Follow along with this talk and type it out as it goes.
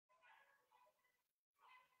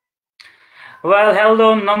Well,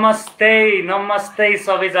 hello, namaste,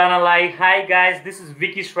 सबैजनालाई. Hi guys, this is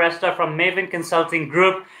Vicky Shrestha from Maven Consulting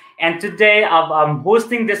Group, and today I'm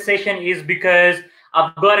hosting this session is because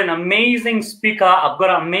I've got an amazing speaker. I've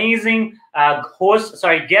got an amazing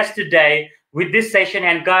guest today with this session.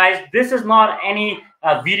 And guys, this is not any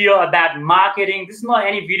video about marketing. This is not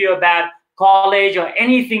any video about college or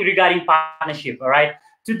anything regarding partnership. All right.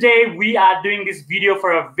 Today we are doing this video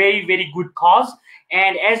for a very, very good cause.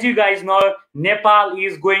 And as you guys know, Nepal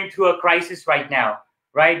is going through a crisis right now,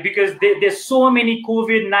 right? Because there's so many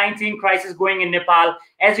COVID-19 crises going in Nepal,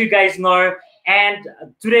 as you guys know. And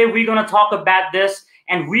today we're going to talk about this.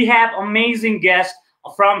 And we have amazing guests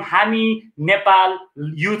from Hami, Nepal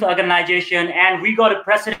Youth Organization. And we got a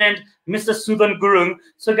president, Mr. Sudan Gurung.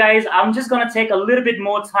 So guys, I'm just going to take a little bit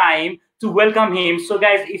more time to welcome him. So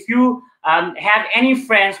guys, if you have any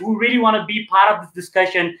friends who really want to be part of this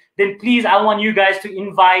discussion, then please, I want you guys to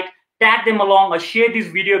invite, tag them along or share this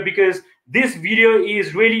video, because this video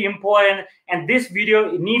is really important and this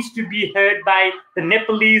video needs to be heard by the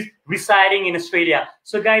Nepalese residing in Australia.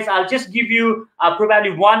 So guys, I'll just give you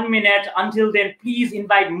probably 1 minute. Until then, please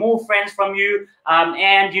invite more friends from you,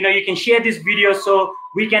 and you can share this video so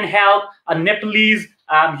we can help a Nepalese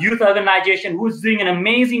youth organization who's doing an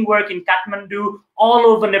amazing work in Kathmandu, all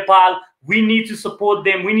over Nepal. We need to support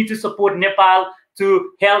them. We need to support Nepal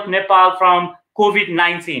to help Nepal from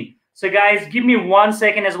COVID-19. So guys, give me 1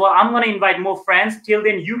 second as well. I'm going to invite more friends. Till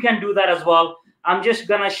then, you can do that as well. I'm just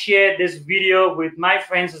going to share this video with my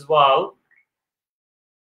friends as well.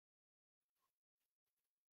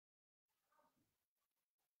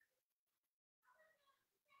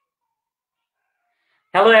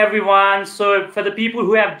 Hello everyone. So for the people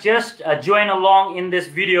who have just joined along in this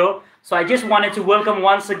video, so I just wanted to welcome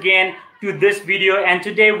once again to this video. And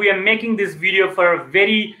today we are making this video for a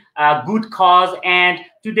very good cause. And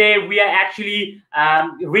today we are actually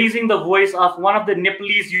raising the voice of one of the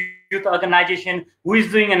Nepalese youth organization who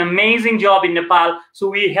is doing an amazing job in Nepal. So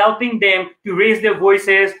we're helping them to raise their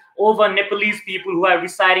voices over Nepalese people who are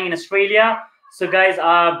residing in Australia. So guys,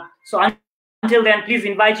 until then, please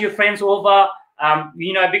invite your friends over.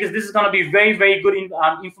 Because this is going to be very, very good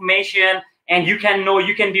information, and you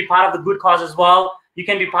can be part of the good cause as well. You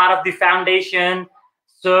can be part of the foundation.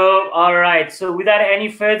 So, all right. So without any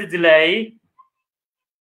further delay,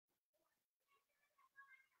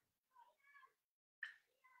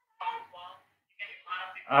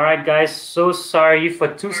 all right, guys. So sorry for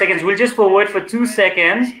 2 seconds. We'll just forward for 2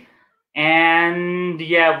 seconds, and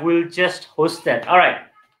yeah, we'll just host that. All right.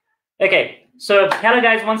 Okay. So hello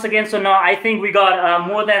guys, once again. So now I think we got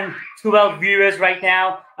more than 12 viewers right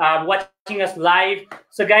now watching us live.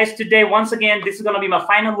 So guys, today, once again, this is going to be my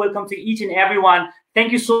final welcome to each and everyone.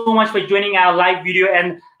 Thank you so much for joining our live video.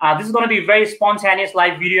 And this is going to be a very spontaneous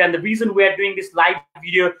live video. And the reason we are doing this live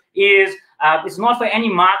video is it's not for any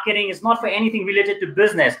marketing. It's not for anything related to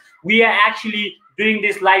business. We are actually doing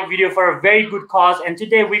this live video for a very good cause. And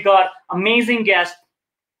today we got amazing guests.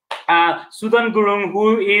 Sudan Gurung,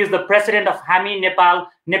 who is the president of Hami,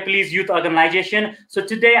 Nepalese Youth Organization. So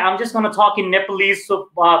today I'm just going to talk in Nepalese. So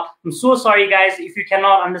I'm so sorry, guys, if you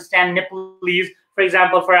cannot understand Nepalese, for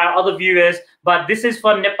example, for our other viewers. But this is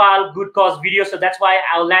for Nepal Good Cause video. So that's why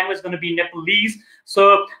our language is going to be Nepalese.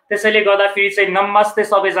 So त्यसैले गर्दाखेरि चाहिँ नमस्ते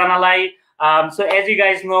सबैजनालाई. So as you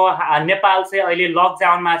guys know, Nepal चाहिँ अहिले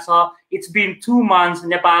lockdown-मा छ. It's been 2 months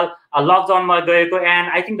Nepal lockdown-मा गएको, and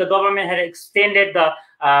I think the government had extended the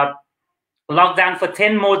lockdown for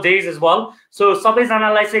 10 more days as well. So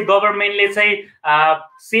सबैजनालाई चाहिँ गभर्नमेन्टले चाहिँ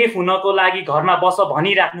सेफ हुनको लागि घरमा बस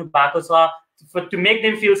भनिराख्नु भएको छ, to make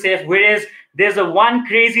them feel safe. Whereas there's a one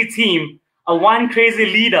crazy team, a one crazy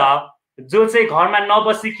leader जो चाहिँ घरमा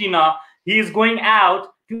नबसिकिन, he is going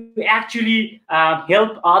out to actually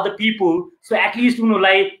help other people, so at least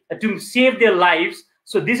to save their lives.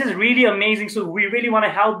 So this is really amazing. So we really want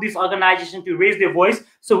to help this organization to raise their voice.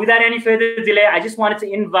 So without any further delay, I just wanted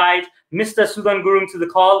to invite Mr. Sudan Gurung to the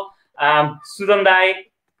call. Sudan Dai.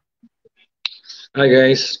 Hi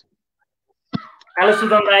guys. Hello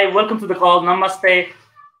Sudan Dai, welcome to the call. Namaste.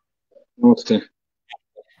 Namaste.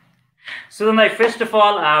 Sudan Dai, first of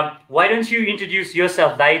all, why don't you introduce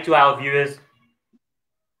yourself, Dai, to our viewers?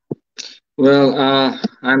 Well,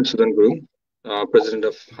 I'm Sudan Gurung, president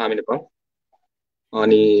of Hami Nepal.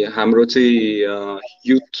 अनि हाम्रो चाहिँ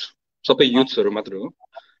youth सबै युथ्सहरु मात्र हो.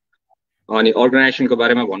 अनि अर्गनाइजेसनको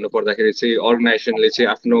बारेमा भन्नु पर्दाखेरि चाहिँ अर्गनाइजेसनले चाहिँ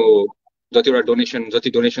आफ्नो जति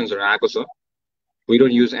डोनेसन्सहरु आएको छ, we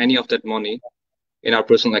don't use any of that money in our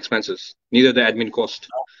personal expenses, neither the admin cost.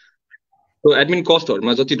 So admin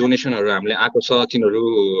costहरुमा जति डोनेसनहरु हामीले आएको छ तिनीहरु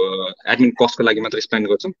एडमिन कस्टको लागि मात्र स्पेन्ड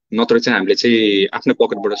गर्छौं, नत्र चाहिँ हामीले चाहिँ आफ्नो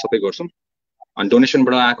पकेटबाट सबै गर्छौं. अनि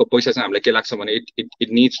डोनेसनबाट आएको पैसा चाहिँ हामीलाई के लाग्छ भने it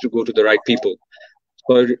needs to go to the right people.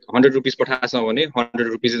 100 rupees पठाएको छ भने 100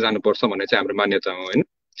 रुपिस जानुपर्छ भन्ने चाहिँ हाम्रो मान्यता हो होइन.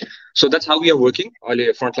 So that's how we are working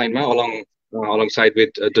अहिले फ्रन्ट लाइनमा alongside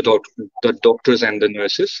with the doctors and the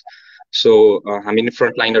nurses. So हामी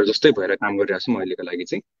फ्रन्ट लाइनर जस्तै भएर काम गरिरहेको छौँ अहिलेको लागि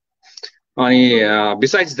चाहिँ. अनि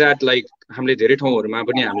बिसाइड्स द्याट लाइक हामीले धेरै ठाउँहरूमा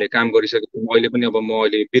पनि हामीले काम गरिसकेको छौँ. अहिले पनि अब म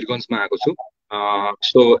अहिले वीरगन्जमा आएको छु.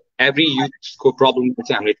 सो एभ्री युथको प्रब्लम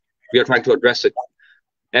चाहिँ हामीले we are trying to address it.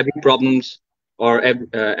 Every problems or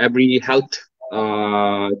every health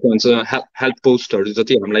health पोस्टहरू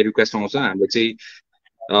जति हामीलाई रिक्वेस्ट आउँछ हामीले चाहिँ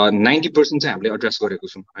 90% चाहिँ हामीले एड्रेस गरेको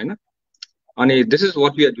छौँ होइन. अनि this is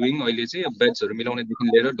what we are doing अहिले चाहिँ बेड्सहरू मिलाउनेदेखि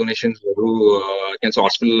लिएर डोनेसन्सहरू क्यान्सर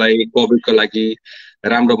हस्पिटललाई कोभिडको लागि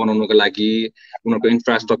राम्रो बनाउनको लागि उनीहरूको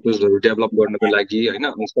इन्फ्रास्ट्रक्चर्सहरू डेभलप गर्नको लागि होइन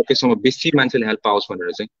अनि सकेसम्म बेसी मान्छेले हेल्प पाओस्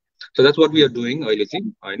भनेर चाहिँ. So that's what we are doing अहिले चाहिँ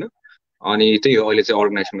होइन. अनि त्यही हो अहिले चाहिँ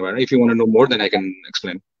अर्गनाइजेसनको बारेमा. If you want to know more then I can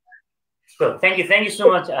explain. Sure. Thank you so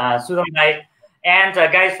much, Sudan bhai. And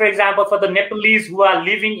guys, for example, for the Nepalese who are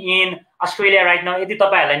living in Australia right now, यदि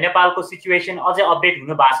तपाईहरुलाई नेपालको situation अझै update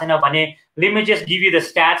हुनु भएको छैन भने let me just give you the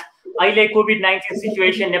stats. अहिले COVID-19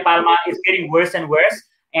 situation नेपालमा is getting worse and worse,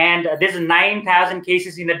 and there's 9,000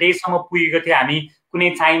 cases in a day सम्म पुगेको थियो हामी कुनै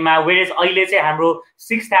टाइममा, whereas अहिले चाहिँ हाम्रो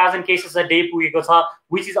 6,000 cases a day पुगेको छ,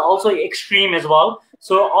 which is also extreme as well.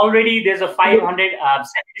 So already there's a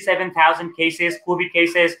 577,000 cases, COVID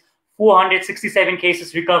cases, 467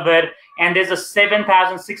 cases recovered, and there's a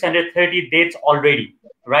 7,630 deaths already,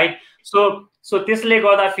 right? So this leg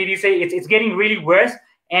of the it's getting really worse.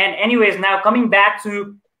 And anyways, now coming back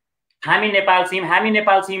to Hami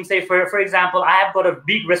Nepal team, say for example, I have got a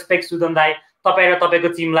big respect to Sudan dai,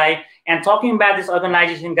 tapeko team lai, and talking about this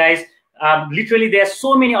organization, guys, literally there are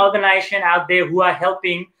so many organizations out there who are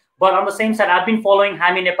helping, but on the same side, I've been following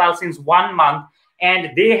Hami Nepal since 1 month, and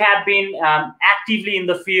they have been actively in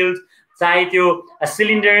the field. चाहे त्यो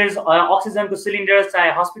cylinders, oxygen cylinders,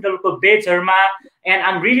 चाहे hospital beds, and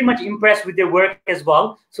I'm really much impressed with their work as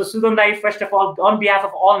well. So Sudan Dai, first of all, on behalf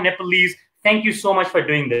of all Nepalese, thank you so much for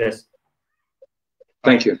doing this.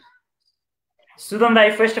 Thank you. Sudan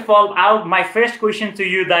Dai, first of all, my first question to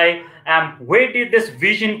you, Dai, where did this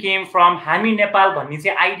vision came from? Hami Nepal भन्ने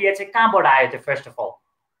चाहिँ idea चाहिँ कहाँबाट आयो त first of all?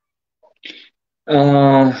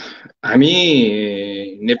 हामी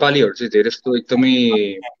नेपालीहरु चाहिँ धेरै जस्तो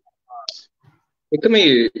एकदमै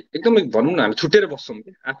भनौँ न हामी छुटेर बस्छौँ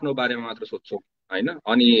कि आफ्नो बारेमा मात्र सोच्छौँ हैन.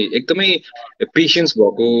 अनि एकदमै पेशेन्स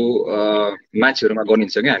भएको मान्छेहरुमा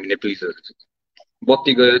गनिन्छ के हामी नेपालीहरु चाहिँ.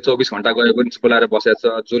 बत्ती गयो 24 घण्टा गयो पनि चुप लाएर बसेछ,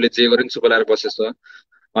 जसले जे गरे पनि चुप लाएर बसेछ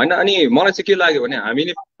हैन. अनि मलाई चाहिँ के लाग्यो भने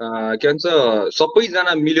हामीले के भन्छ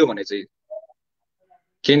सबैजना मिल्यो भने चाहिँ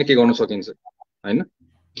के न के गर्न सकिन्छ हैन.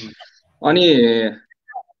 अनि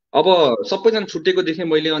अब सबैजना छुट्टेको देखेँ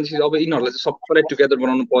मैले. अनि अब यिनीहरूलाई चाहिँ सबैलाई टुगेदर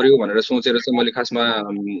बनाउनु पर्यो भनेर सोचेर चाहिँ मैले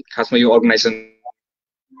खासमा यो organisation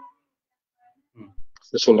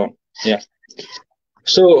so long. Yeah.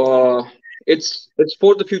 So it's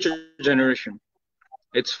for the future generation.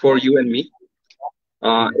 It's for you and me.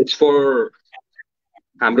 It's for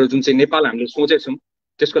हाम्रो जुन चाहिँ नेपाल हामीले सोचेको छौँ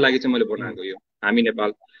त्यसको लागि चाहिँ मैले बनाएको यो हामी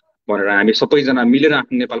नेपाल भनेर. हामी सबैजना मिलेर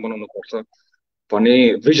आफ्नो नेपाल बनाउनु पर्छ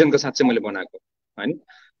भन्ने भिजनको साथ चाहिँ मैले बनाएको हैन.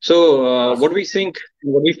 So what we think,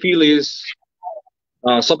 what we feel is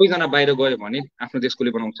सबैजना बाहिर गयो भने आफ्नो देश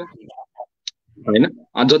कसले बनाउँछ हैन.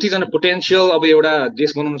 जतिजना पोटेन्शियल अब एउटा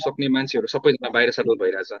देश बनाउन सक्ने मान्छेहरू सबैजना बाहिर सेटल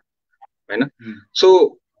भइरहेछ हैन.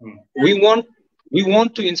 So we want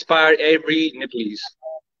to inspire every Nepalese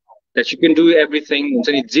that you can do everything. हुन्छ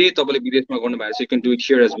नि जे तपाईले विदेशमा गर्नु भएको छ you can do it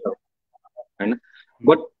here as well हैन.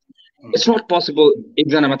 But it's not possible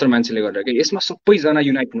एकजना मात्र मान्छेले गरेर के. यसमा सबैजना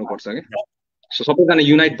युनाइट हुनुपर्छ के. सो सबैजना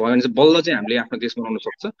युनाइट भयो भने चाहिँ बल्ल चाहिँ हामीले आफ्नो देश बनाउन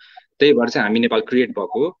सक्छ. त्यही भएर चाहिँ हामी नेपाल क्रिएट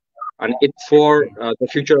भएको हो. And it's for the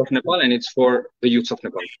future of Nepal, and it's for the youths of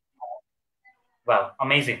Nepal. Wow,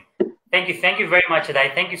 amazing! Thank you very much, Adai.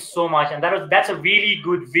 Thank you so much. And that's a really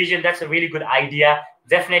good vision. That's a really good idea.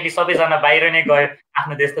 Definitely, सबैजना बाहिर नै गयो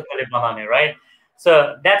आफ्नो देश त कसले बनाउने, right? So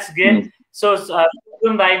that's good. So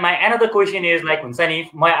my another question is like हुन्छ नि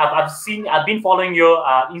I've been following your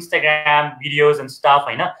Instagram videos and stuff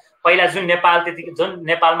हैन. पहिला जुन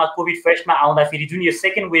नेपालमा कोभिड फर्स्टमा आउँदाखेरि जुन यो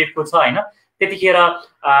सेकेन्ड वेभको छ हैन त्यतिखेर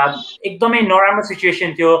एकदमै नराम्रो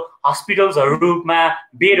सिचुएसन थियो. हस्पिटल्सहरुमा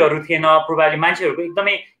बेडहरु थिएन, प्रोबाब्ली मान्छेहरुको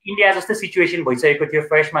एकदमै इन्डिया जस्तै सिचुएसन भइसकेको थियो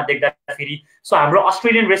फर्स्टमा देख्दाखेरि. सो हाम्रो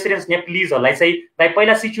अस्ट्रेलियन रेसिडेन्ट्स नेपालीजहरुलाई चाहिँ लाइक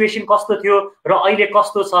पहिला सिचुएसन कस्तो थियो र अहिले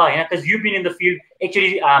कस्तो छ हैन, cuz you been in the field,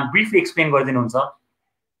 actually briefly explain गरिदिनुहुन्छ.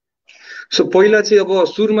 सो पहिला चाहिँ अब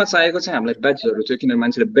सुरुमा चाहिएको चाहिँ हामीलाई बेड्सहरु थियो किन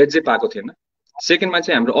मान्छेले बेड चाहिँ पाएको थिएन. सेकेन्डमा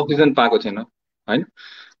चाहिँ हाम्रो अक्सिजन पाएको थिएन हैन.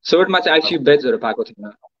 थर्डमा चाहिँ आईसीयू बेड्सहरु पाएको थिएन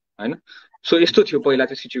हैन. सो यस्तो थियो पहिला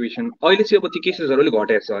चाहिँ सिचुएसन अहिले चाहिँ अब त्यो केसेसहरू अलिक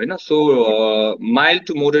घटेको छ होइन सो माइल्ड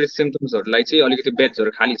टु मोडरेट सिम्टम्सहरूलाई चाहिँ अलिकति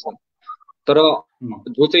बेड्सहरू खाली छ तर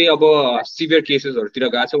जो चाहिँ अब सिभियर केसेसहरूतिर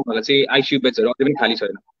गएको छ उनीहरूलाई चाहिँ आइसियु बेड्सहरू अझै पनि खाली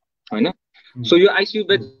छैन होइन सो यो आइसियु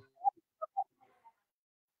बेड्सहरू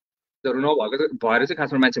नभएको भएर चाहिँ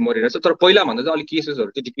खासमा मान्छे मरिरहेछ तर पहिला भन्दा चाहिँ अलिक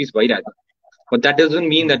केसेसहरू चाहिँ डिक्रिज भइरहेको छ but that doesn't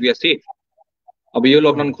mean that we are safe अब यो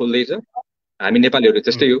लकडाउन खोल्दैछ हामी नेपालीहरू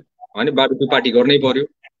त्यस्तै हो होइन बाबु पार्टी गर्नै पर्यो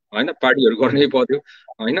होइन पार्टीहरू गर्नै पर्यो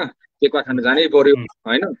होइन टेक्वा खान जानै पर्यो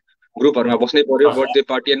होइन ग्रुपहरूमा बस्नै पर्यो birthday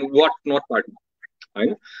party and what not party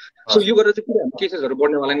होइन सो यो गरेर चाहिँ किन केसेसहरू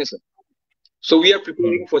बढ्नेवाला नै छ so we are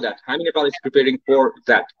preparing for that हामी Nepal is preparing for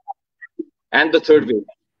that and the third wave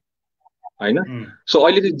होइन सो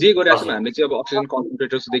अहिले चाहिँ जे गरिरहेको छौँ हामीले चाहिँ अब अक्सिजन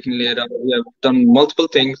कन्सन्ट्रेटर्सदेखि लिएर डन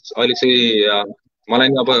मल्टिपल थिङ्स अहिले चाहिँ मलाई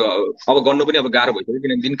अब गर्नु पनि अब गाह्रो भइसक्यो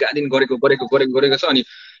किनभने दिनका दिन गरेको छ अनि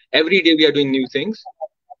every day we are doing new things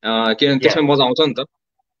किनभने त्यसमा मजा आउँछ नि त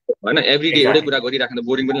होइन एभ्री डे एउटै कुरा गरिराख्दा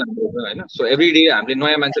बोरिङ पनि लाग्छ होइन सो एभ्री डे हामीले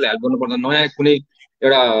नयाँ मान्छेलाई हेल्प गर्नुपर्दा नयाँ कुनै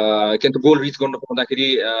एउटा के भन्छ गोल रिच गर्नु पर्दाखेरि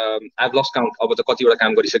आई हेभ लस्ट काउन्ट अब त कतिवटा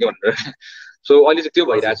काम गरिसक्यो भनेर सो अहिले चाहिँ त्यो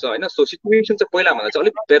भइरहेछ होइन सो सिचुएसन चाहिँ पहिला भन्दा चाहिँ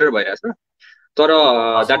अलिक बेटर भइरहेछ तर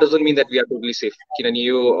that doesn't mean that we are totally safe किनभने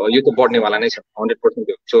यो त बढ्नेवाला नै छ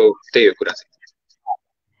 100% सो त्यही हो कुरा चाहिँ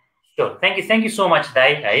थ्याङ्क यू सो मच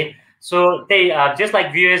दाइ है सो त्यही just like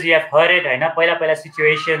viewers you have heard it होइन पहिला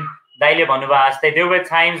सिचुएसन दाइले भन्नुभयो जस्तै देयर वर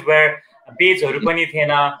टाइम्स वेयर पेजहरू पनि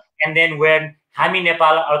थिएन एन्ड देन वेन हामी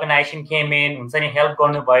नेपाल अर्गनाइजेसन केम इन हुन्छ नि हेल्प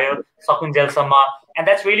गर्नुभयो सकुन्जेलसम्म and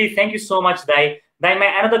that's really thank you so much दाइ my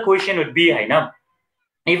another question would be होइन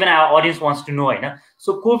even our audience wants to know होइन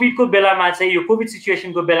सो कोभिडको बेलामा चाहिँ यो कोभिड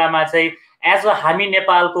सिचुएसनको बेलामा चाहिँ एज अ हामी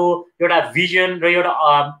नेपालको एउटा भिजन र एउटा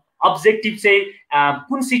अब्जेक्टिभ चाहिँ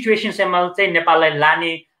कुन सिचुएसनसम्म चाहिँ नेपाललाई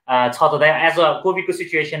लाने छ त दाइ एज अ कोभिडको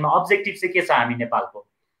सिचुएसनमा अब्जेक्टिभ चाहिँ के छ हामी नेपालको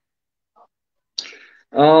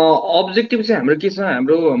अब्जेक्टिभ चाहिँ हाम्रो के छ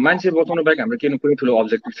हाम्रो मान्छे बचाउनु बाहेक हाम्रो कुनै ठुलो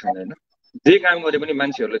अब्जेक्टिभ छैन होइन जे काम गरे पनि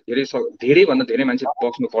मान्छेहरूलाई धेरैभन्दा धेरै मान्छे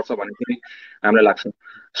बस्नुपर्छ भन्ने चाहिँ हामीलाई लाग्छ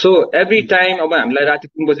सो एभ्री टाइम अब हामीलाई राति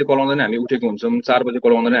 3 बजे कल हामी उठेको हुन्छौँ 4 बजे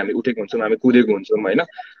कल हामी उठेको हुन्छौँ हामी कुदेको हुन्छौँ होइन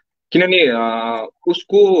किनभने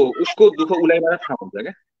उसको दुःख उसलाई मात्र थाहा हुन्छ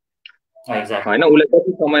क्या होइन उसलाई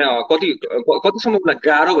कतिसम्म उसलाई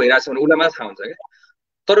गाह्रो भइरहेछ भने उसलाई मात्र थाहा हुन्छ क्या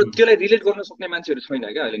तर त्यसलाई रिलेट गर्न सक्ने मान्छेहरू छैन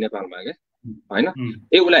क्या अहिले नेपालमा क्या होइन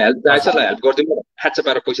ए उसलाई हेल्प चाहिन्छ उसलाई हेल्प गरिदिनु फ्याच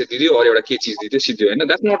पाएर पैसा दिदियो अरू एउटा के चिज दिदियो सिद्धि होइन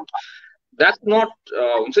द्याट्स नट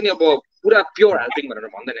हुन्छ नि अब पुरा प्योर हेल्पिङ भनेर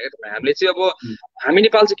भन्दैन क्या हामीले चाहिँ अब हामी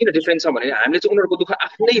नेपाल चाहिँ किन डिफ्रेन्ट छ भने हामीले चाहिँ उनीहरूको दुःख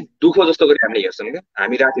आफ्नै दुःख जस्तो गरी हामीले हेर्छौँ क्या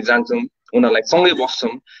हामी राति जान्छौँ उनीहरूलाई सँगै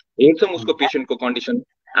बस्छौँ हेर्छौँ उसको पेसेन्टको कन्डिसन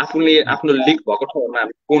आफ्नो लिक भएको ठाउँमा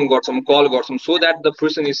हामी फोन गर्छौँ कल गर्छौँ so that the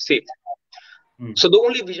person is safe so the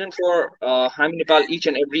only vision for हामी नेपाल इच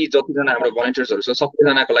एन्ड एभ्री जतिजना हाम्रो भलन्टियर्सहरू छ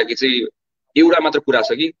सबैजनाको लागि चाहिँ एउटा मात्र कुरा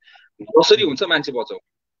छ कि जसरी हुन्छ मान्छे बचाउँ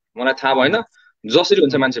मलाई थाहा भएन जसरी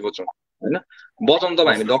हुन्छ मान्छे बचाउँ होइन बचाउनु त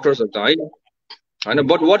हामी डक्टर्सहरू त होइन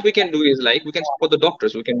but what we can do is like we can support the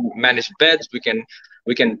doctors we can manage beds we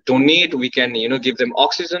can donate we can give them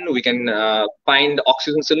oxygen we can find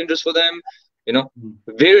oxygen सिलिन्डर्स for them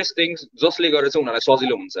various things जसले गर्दा चाहिँ उनीहरूलाई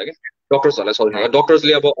सजिलो हुन्छ क्या डक्टर्सहरूलाई सजिलो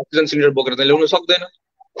डक्टर्सले अब oxygen cylinder बोकेर चाहिँ ल्याउनु सक्दैन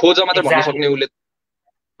खोज मात्र भन्न सक्ने उसले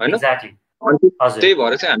होइन त्यही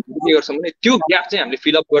भएर चाहिँ हामीले के गर्छौँ भने त्यो ग्याप चाहिँ हामीले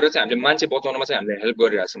फिलअप गरेर चाहिँ हामीले मान्छे बचाउनमा चाहिँ हामीले हेल्प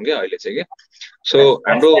गरिरहेको छौँ क्या अहिले चाहिँ क्या सो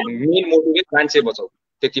हाम्रो मेन मोटिभ मान्छे बचाउ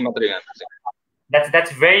त्यति मात्रै हाम्रो चाहिँ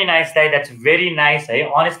That's very nice, Dai. That's very nice.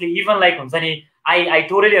 Honestly, even like I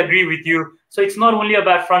totally agree with you. So it's not only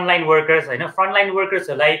about frontline workers. Frontline workers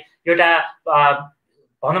like एउटा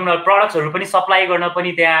भनौँ न प्रोडक्ट्सहरू पनि सप्लाई गर्न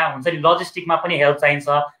पनि त्यहाँ हुन्छ नि लजिस्टिकमा पनि हेल्प चाहिन्छ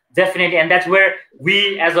definitely and that's where we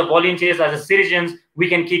as a volunteers as a citizens we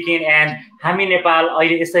can kick in and हामी नेपाल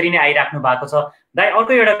अहिले यसरी नै आइराख्नु भएको छ दाइ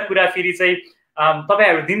अर्को एउटा कुरा फेरि चाहिँ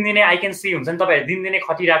तपाईहरु दिनदिनै आई क्यान सी हुन्छ नि तपाईहरु दिनदिनै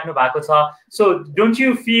खटिराख्नु भएको छ सो डोन्ट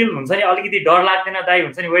यु फिल हुन्छ नि अलिकति डर लाग्दैन दाइ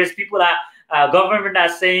हुन्छ नि where people are government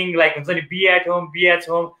are saying like हुन्छ नि बी एट होम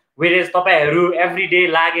वेयर तपाईहरु एभ्री डे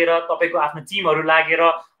लागेर तपाईको आफ्नो टिमहरु लागेर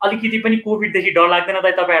अलिकति पनि कोभिड देखि डर लाग्दैन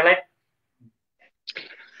दाइ तपाईहरुलाई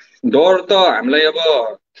डर त हामीलाई अब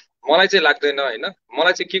मलाई चाहिँ लाग्दैन हैन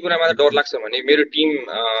मलाई चाहिँ के कुरामा डर लाग्छ भने मेरो टिम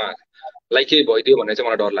लाई के भइदियो भने चाहिँ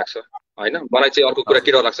मलाई डर लाग्छ हैन मलाई चाहिँ अर्को कुरा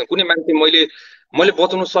के डर लाग्छ कुनै मान्छे मैले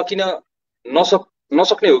बचाउन सकिन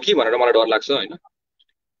नसक्ने हो कि भनेर मलाई डर लाग्छ हैन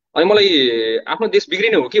अनि मलाई आफ्नो देश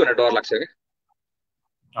बिग्रिने हो कि भनेर डर लाग्छ के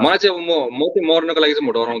मलाई चाहिँ अब म चाहिँ मर्नको लागि चाहिँ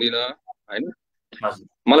म डराउँदिन हैन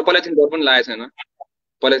मलाई पहिला चाहिँ डर पनि लागेको छैन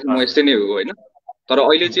पहिला चाहिँ म यस्तै नै हो हैन तर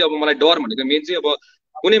अहिले चाहिँ अब मलाई डर भनेको मेन चाहिँ अब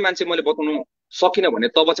कुनै मान्छे मैले बचाउन सकिन भने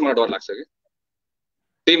तब चाहिँ मलाई डर लाग्छ के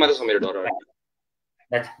त्यही मात्र छ मेरो डर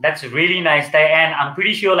That's really nice, and I'm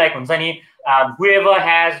pretty sure like हुन्छ नि whoever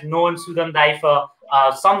has known Sudan Dai for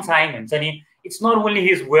some time, it's not only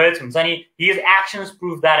his words, his actions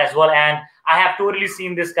prove that as well. And I have totally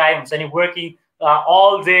seen this guy working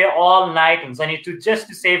all day, all night, to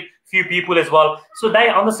save few people as well. So Dai,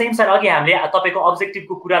 on the same side, again, हामीले तपाईको objective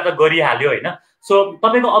को कुरा त गरिहाल्यो हैन. So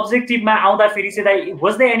तपाईको objective मा आउँदाखेरि चाहिँ दाइ,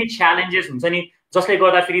 was there any challenges जसले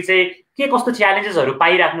गर्दाखेरि चाहिँ के कस्तो च्यालेन्जेसहरु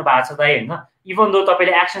पाइराख्नु भएको छ दाइ हैन? Even though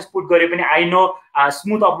तपाईले एक्सन्स पुट गरे पनि I know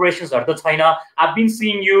smooth operationsहरु त छैन. I've been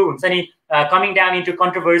seeing you coming down into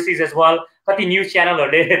controversies as well. कति न्यूज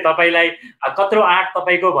च्यानलहरुले तपाईलाई कत्रो आँट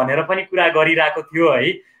तपाईको भनेर पनि कुरा गरिराको थियो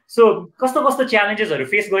है. सो कस्तो कस्तो च्यालेन्जेसहरु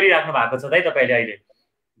फेस गरिराख्नु भएको छ दाइ तपाईले अहिले?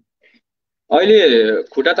 अहिले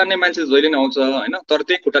खुट्टा तान्ने मान्छे जहिले नै आउँछ हैन, तर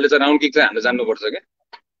त्यही खुट्टाले चाहिँ राउन्ड किक चाहिँ हामीले जान्नु पर्छ के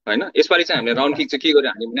हैन. यसपालि चाहिँ हामीले राउन्ड किक चाहिँ के गरे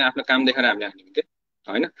हामी भने आफ्नो काम देखाएर हामीले हान्यौं के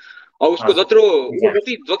हैन. अब उसको जत्रो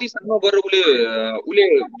जति सानो गरेर उले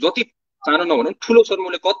जति सानो नभनौं ठुलो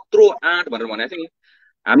शर्मले कत्रो आँट भनेर भनेको थियो नि,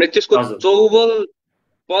 हामीले त्यसको चौबल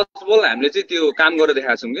पचबल हामीले चाहिँ त्यो काम गरेर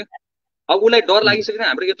देखाएको छौं के. अब उलाई डर लागिसक्यो,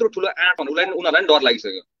 हाम्रो यत्रो ठुलो आँट भन्नु उनीहरुलाई डर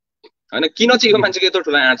लागिसक्यो हैन. किन चाहिँ यो मान्छेको यत्रो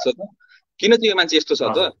ठुलो आँट छ त, किन चाहिँ यो मान्छे यस्तो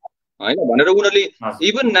छ त हैन भनेर उनीहरुले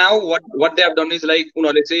even now what they have done is like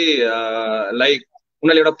उनीहरुले चाहिँ लाइक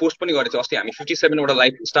उनीहरुले एउटा पोस्ट पनि गरेछ अस्ति हामी 57 वटा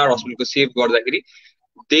लाइफ स्टार हस्पिटलको सेभ गर्दाखेरि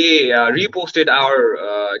they reposted our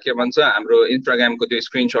के भन्छ हाम्रो इन्स्टाग्रामको त्यो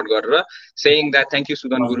स्क्रिनशट गरेर saying that thank you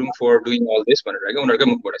Sudan Gurung for doing all this भनेर के उनीहरुकै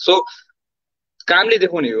मुखबाट. सो कामले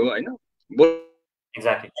देखाउने हो हैन.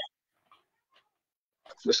 Exactly.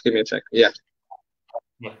 Just give me a sec. Yeah.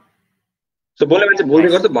 So बोल्ने मान्छे बोल्दै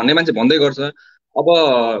गर्छ, भन्ने मान्छे भन्दै गर्छ. अब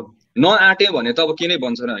नआटे भने त अब के नै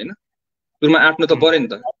बन्छ र हैन. सुरुमा आट्नु त पर्यो नि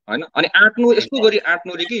त हैन. अनि आट्नु यस्तो गरी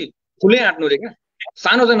आट्नु रे कि ठुलै आट्नु रे क्या,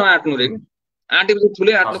 सानो चाहिँ नआट्नु रे. आटेपछि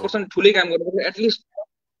ठुलै आट्नु पर्छ नि, ठुलै काम गर्नुपर्छ. एटलिस्ट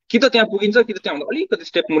कि त त्यहाँ पुगिन्छ कि त त्यहाँ अलिकति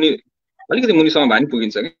स्टेप मुनि अलिकति मुनिसम्म भए नि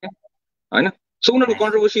पुगिन्छ क्या हैन. सो उनीहरुको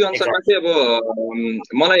कन्ट्रोभर्सी अनुसारमा चाहिँ अब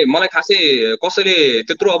मलाई खासै कसैले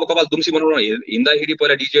त्यत्रो अब कपाल दुम्सी बनाउन हिँड्दाखेरि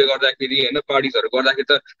पहिला डिजे गर्दाखेरि हैन पार्टीजहरु गर्दाखेरि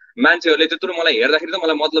त मान्छेहरुले त्यत्रो मलाई हेर्दाखेरि त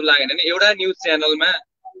मलाई मतलब लागेन नि. एउटा न्यूज च्यानलमा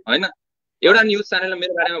हैन, एउटा न्यूज च्यानलले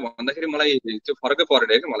मेरो बारेमा भन्दाखेरि मलाई त्यो फरकै परेन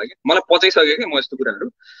के. मलाई पचाइसक्यो के म यस्तो कुराहरु.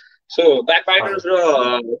 सो ब्याक फाइटर्स र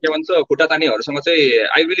के भन्छ खुट्टा तान्नेहरुसँग चाहिँ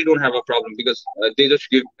I really don't have a problem because they just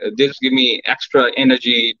give me extra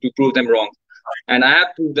energy to prove them wrong, and I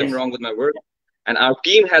have proved them wrong with my work, and our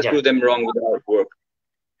team has proved them wrong with our work.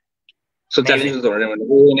 So challenges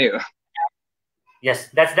are yes,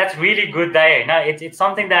 that's really good Dai. It's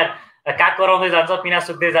something that काट कराउँदै जान्छ, पिना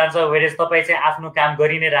सुक्दै जान्छ, whereas तपाई चाहिँ आफ्नो काम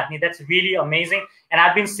गरि नै राख्ने. That's really amazing, and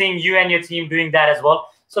I've been seeing you and your team doing that as well.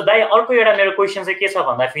 So Dai, अर्को एउटा मेरो क्वेशन चाहिँ के छ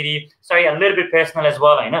भन्दाखेरि, sorry, a little bit personal as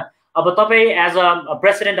well हैन. अब तपाई as a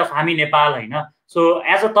president of Hami Nepal हैन, so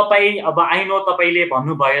as a तपाई अब I know तपाईले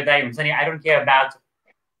भन्नु भयो Dai हुन्छ नि, I don't care about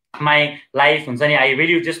my life हुन्छ नि, I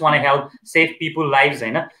really just want to help save people lives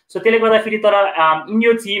हैन. सो त्यसले गर्दाखेरि तर in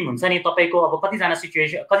your team हुन्छ नि तपाईको अब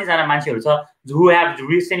कतिजना मान्छेहरु छ who have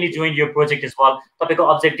recently joined your project as well, तपाईको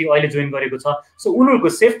objective अहिले जोइन गरेको छ. सो उनीहरुको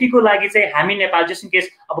सेफ्टीको लागि चाहिँ हामी नेपाल just in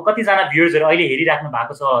case अब कतिजना भ्युअर्सहरु अहिले हेरिराख्नु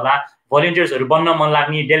भएको छ होला, भलन्टियर्सहरु बन्न मन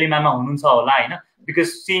लाग्ने डिलेमामा हुनुहुन्छ होला हैन,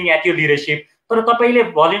 because seeing at your leadership, तर तपाईले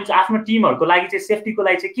भलन्टियर आफ्नो टिमहरुको लागि चाहिँ सेफ्टीको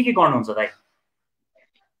लागि चाहिँ के गर्नुहुन्छ दाइ?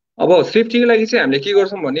 अब सेफ्टीको लागि चाहिँ हामीले के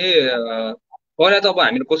गर्छौं भने पहिला त अब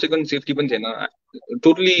हामीले कसैको पनि सेफ्टी पनि थिएन.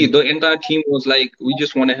 Totally the entire team was like we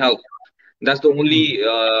just want to help. That's the only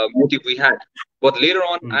motive we had. But later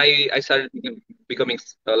on I started becoming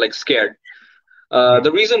like scared.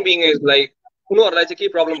 The reason being is like उनीहरुलाई चाहिँ के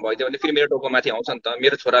problem भयो भने फेरि मेरो टाउको माथि आउँछ नि त,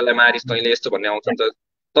 मेरो छोरालाई मारिस तैले यस्तो भन्ने आउँछ नि त.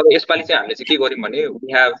 तर यसपालि चाहिँ हामीले चाहिँ के गर्यौं भने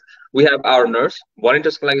we have our nurse,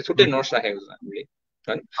 volunteersको लागि छुट्टै नर्स राखेको छ हामीले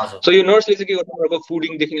हैन. सो यो नर्सले चाहिँ के गर्छ, उनीहरुको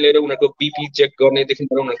फुडिङ देखि लिएर उनीहरुको बीपी चेक गर्ने देखि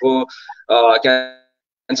लिएर उनीहरुको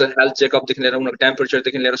क्यान्सर हेल्थ चेकअप देखि लिएर उनीहरुको टेम्परेचर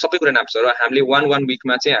देखि लिएर सबै कुरा नाप्छ. र हामीले 1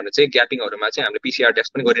 वीकमा चाहिँ हामीले चाहिँ ग्यापिङहरुमा चाहिँ हामीले पीसीआर टेस्ट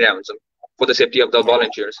पनि गरिरहेका हुन्छौं for the safety of the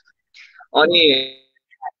volunteers. अनि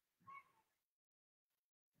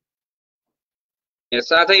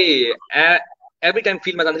साथै एभ्री टाइम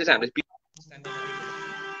फिल्डमा जाँदा चाहिँ हामीले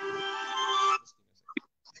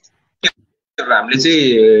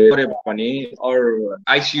चाहिँ पर्यो भने अर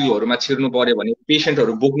आइसियुहरुमा छिर्नु पर्यो भने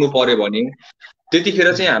पेशेन्टहरु बोक्नु पर्यो भने त्यतिखेर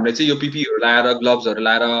चाहिँ हामीले चाहिँ यो पीपीहरु लाएर ग्लोभ्सहरु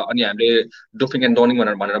लाएर अनि हामीले डोपिङ एन्ड डोनिङ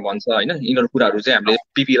भनेर भन्छ हैन. यिनीहरु कुराहरु चाहिँ हामीले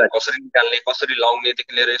पीपीलाई कसरी निकाल्ने कसरी लाउने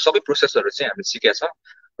देखि लिएर सबै प्रोसेसहरु चाहिँ हामीले सिकेका छौं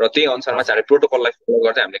र त्यही अनुसारमा चाहिँ हामीले प्रोटोकललाई फलो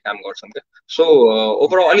गर्दै हामीले काम गर्छौं के. सो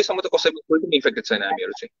ओभरअल अलिसम्म त कसैको कोही पनि इन्फेक्टेड छैन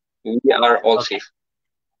हामीहरु चाहिँ. We are all safe.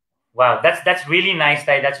 Wow, that's really nice,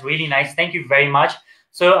 Dai. That's really nice. Thank you very much.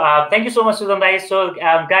 So thank you so much, Sudan Dai. So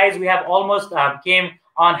guys, we have almost came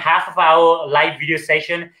on half of our live video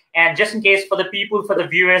session. And just in case for the people, for the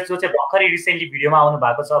viewers, जो चाहिँ भर्खरै recently भिडियोमा आउनु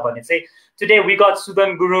भएको छ भने चाहिँ today we got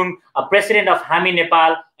Sudan Gurung, a president of Hami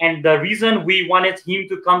Nepal, and the reason we wanted him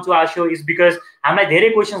to come to our show is because हामीलाई धेरै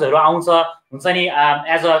क्वेशन्सहरु आउँछ हुन्छ नि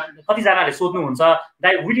एज अ कतिजनाले सोध्नुहुन्छ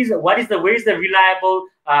that where is the reliable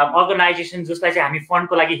organization जसलाई चाहिँ हामी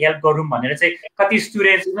फन्डको लागि हेल्प गरौँ भनेर चाहिँ कति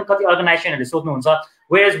स्टुडेन्ट्स इभन कति अर्गनाइजेसनहरुले सोध्नुहुन्छ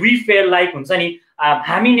whereas we feel like हुन्छ नि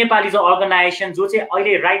हामी नेपाल इज अ अर्गनाइजेसन जो चाहिँ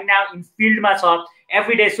अहिले राइट नाउ इन फिल्डमा छ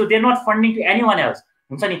every day, so they're not funding to anyone else.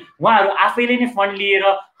 हुन्छ नि उहाँहरु आफैले नै फन्ड लिएर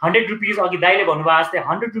 100 रुपैयाँ अघि दाइले भन्नुभयो जस्तै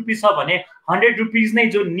 100 रुपैयाँ छ भने 100 रुपैयाँ नै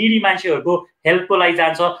जो नीडी मान्छेहरुको हेल्पको लागि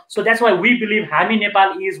जान्छ. So that's why we believe हामी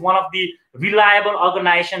Nepal is one of the reliable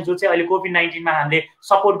organisation जो चाहिँ अहिले कोभिड-19 मा हामीले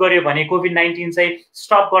सपोर्ट गर्यो भने कोभिड-19 चाहिँ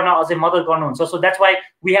स्टप गर्न अझै मद्दत गर्नुहुन्छ. So that's why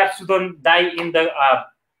we have Sudan दाइ इन द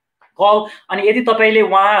कल. अनि यदि तपाईले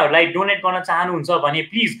उहाँहरुलाई डोनेट गर्न चाहनुहुन्छ भने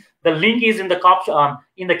please the link is in the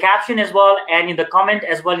caption as well and in the comment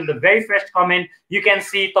as well. In the very first comment you can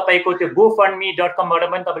see तपाईको त्यो gofundme.com बाट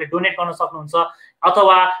पनि तपाईले डोनेट गर्न सक्नुहुन्छ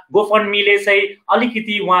अथवा GoFundMe ले चाहिँ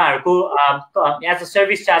अलिकति उहाँहरुको एज अ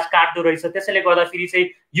सर्भिस चार्ज काट्दो रहेछ. त्यसैले गर्दा फेरि चाहिँ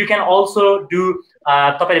you can also do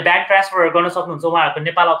तपाईले बैंक ट्रान्सफर गर्न सक्नुहुन्छ उहाँहरुको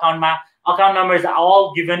Nepal अकाउन्टमा. Account numbers are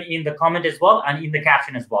all given in the comment as well and in the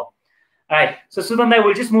caption as well. All right, so Sudan dai,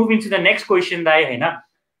 we'll just move into the next question dai हैन.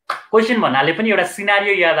 Question भन्नाले पनि एउटा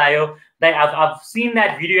scenario याद आयो that I've seen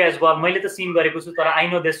that video as well. मैले त scene गरेको छु तर I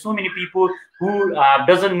know there's so many people who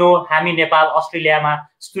doesn't know हामी नेपाल अस्ट्रेलियामा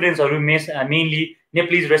स्टुडेन्ट्सहरु मेनली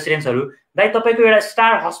नेपालीज रेसिडेन्ट्सहरु. दाइ तपाईको एउटा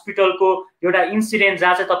स्टार हस्पिटलको एउटा इन्सिडेन्ट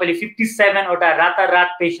जहाँ चाहिँ तपाईले 57 वटा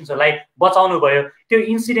रातारात पेशेन्ट्सहरुलाई बचाउनु भयो त्यो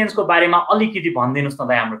इन्सिडेन्ट्सको बारेमा अलिकति भनिदिनुस् न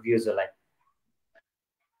दाइ हाम्रो भ्युजहरुलाई.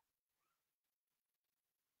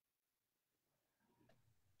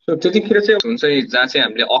 सो त्यतिखेर चाहिँ हुन्छ जहाँ चाहिँ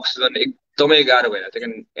हामीले अक्सिजन एकदमै गाह्रो भइरहेको थियो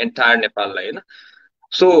एन्टायर नेपाललाई हैन.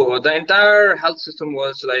 So the entire health system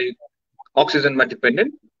was like अक्सिजनमा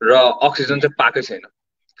dependent र अक्सिजन चाहिँ पाएकै छैन.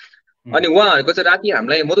 अनि उहाँहरूको चाहिँ राति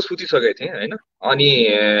हामीलाई म त सुतिसकेको थिएँ हैन. अनि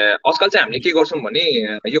आजकल चाहिँ हामीले के गर्छौँ भने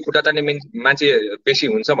यो खुट्टा तान्ने मान्छे बेसी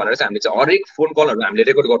हुन्छ भनेर चाहिँ हामीले चाहिँ हरेक फोन कलहरु हामीले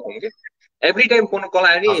रेकर्ड गर्छौँ के एभ्री टाइम फोन कल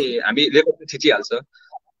आयो नि हामी रेकर्ड खिचिहाल्छ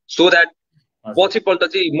सो दैट पछिपल्ट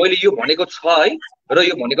चाहिँ मैले यो भनेको छ है र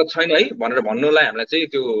यो भनेको छैन है भनेर भन्नुलाई हामीलाई चाहिँ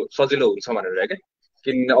त्यो सजिलो हुन्छ भनेर क्या.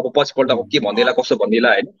 किन अब पछिपल्ट के भन्दैला कसो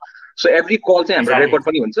भन्दैला हैन. सो एभ्री कल चाहिँ हाम्रो रेकर्ड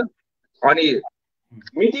पनि हुन्छ. अनि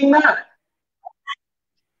मिटिङमा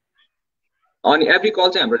अनि एभ्री कल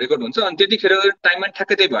चाहिँ हाम्रो रेकर्ड हुन्छ. अनि त्यतिखेर टाइममा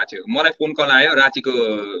ठ्याक्कै त्यही भएको थियो. मलाई फोन कल आयो रातिको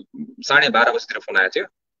 12:30 बजेतिर फोन आएको थियो.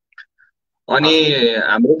 अनि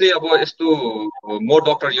हाम्रो चाहिँ अब यस्तो म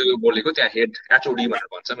डाक्टर यो बोलेको त्यहाँ हेड एचओडी भनेर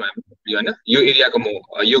भन्छौँ हामी हैन. यो एरियाको म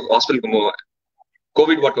यो हस्पिटलको म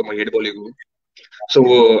कोभिड वार्डको म हेड बोलेको. सो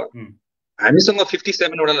हामीसँग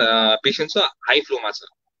 57 वटा पेशेन्ट छ हाई फ्लोमा छ.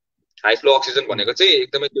 हाई फ्लो अक्सिजन भनेको चाहिँ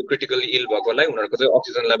एकदमै त्यो क्रिटिकली इल भएकोलाई उनीहरूको चाहिँ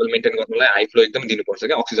अक्सिजन लेभल मेन्टेन गर्नलाई हाई फ्लो एकदम दिनुपर्छ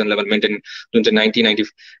क्या. अक्सिजन लेभल मेन्टेन जुन चाहिँ 90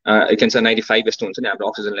 95 यस्तो हुन्छ नि हाम्रो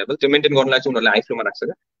अक्सिजन लेभल त्यो मेन्टेन गर्नलाई चाहिँ उनीहरूले हाई फ्लोमा राख्छ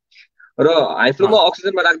क्या. र हाई फ्लोमा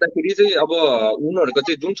अक्सिजनमा राख्दाखेरि चाहिँ अब उनीहरूको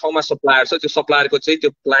चाहिँ जुन ठाउँमा सप्लायर छ त्यो सप्लायरको चाहिँ त्यो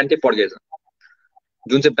प्लान्टै पड्केछ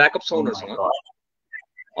जुन चाहिँ ब्याकअप छ उनीहरूसँग.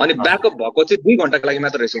 अनि ब्याकअप भएको चाहिँ 2 घण्टाको लागि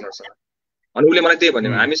मात्र रहेछ उनीहरूसँग. अनि उसले मलाई त्यही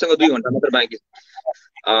भन्यो हामीसँग 2 घण्टा मात्र बाँकी छ.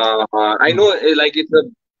 आई नो लाइक इट्स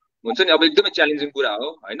हुन्छ नि अब एकदमै च्यालेन्जिङ कुरा हो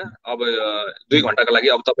हैन. अब 2 घण्टाको लागि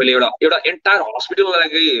अब तपाईले एउटा एन्टायर हस्पिटलको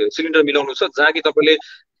लागि सिलिन्डर मिलाउनु छ जहाँ कि तपाईले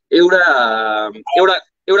एउटा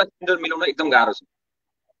सिलिन्डर मिलाउन एकदम गाह्रो छ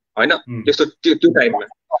हैन. त्यस्तो त्यो टाइममा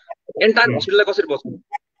एन्टायर हस्पिटललाई कसरी बचाउनु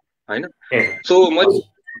हैन. सो मैले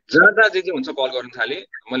जहाँ जे हुन्छ कल गर्न थालेँ.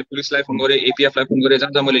 मैले पुलिसलाई फोन गरेँ एपीएफलाई फोन गरेँ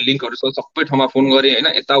जहाँ मैले लिङ्कहरु छ सबै ठाउँमा फोन गरेँ हैन.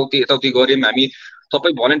 यताउति गरेँ हामी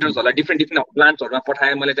सबै भलन्टियर्सहरुलाई डिफ्रेन्ट प्लान्ट्सहरुमा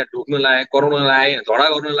पठाएँ. मैले त्यहाँ ढोक्न लाएँ कराउन लाएँ झडा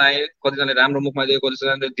गर्न लाएँ. कतिजनाले राम्रो मुखमा दिए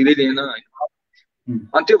कतिजनाले दिँदै दिएन हैन.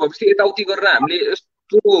 अनि त्यो भएपछि यताउति गरेर हामीले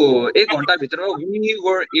यस्तो 1 घण्टा भित्रमा we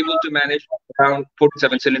were able to manage around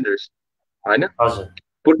 47 सिलिन्डर्स हैन.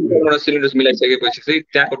 47 सिलिन्डर्स मिलाइसकेपछि चाहिँ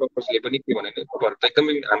त्यहाँको डक्टर्सले पनि के भने तपाईहरु त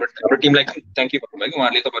एकदमै हाम्रो टिमलाई थ्यांक यू भन्नुभयो कि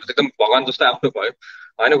उहाँहरूले तपाईहरु एकदम भगवान जस्तो आफ्नो भयो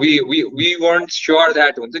हैन. वी वरन्ट श्योर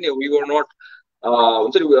दैट हुन्छ नि वी वर नट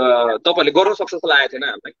हुन्छ नि तपाईहरुले गर्न सक्छ जस्तो लागेको थिएन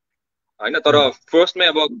हामीलाई हैन. तर फर्स्टमै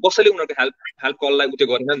अब कसैले उनीहरुको हेल्प कललाई उते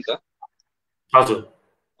गरेन नि त. हजुर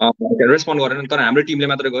रेस्पोन्ड गरेन. तर हाम्रो टिमले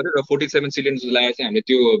मात्र गर्यो र 47 सिलिन्डर्स ल्याए चाहिँ हामीले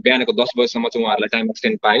त्यो बिहानको 10 बजेसम्म चाहिँ उहाँहरूलाई टाइम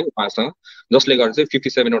एक्सटेन्ड पायो उहाँसँग जसले गर्दा चाहिँ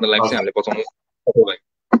 57 वटा लाइफ चाहिँ हामीले बचाउनु सक्यो भयो.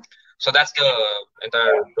 So that's the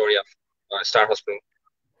entire story of Star Hospital.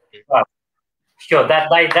 Sure,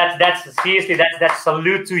 that's seriously that's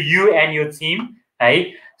salute to you and your team,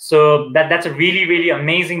 right? So that's a really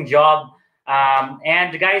amazing job.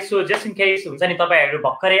 And guys, so just in case हुन्छ नि तपाईहरु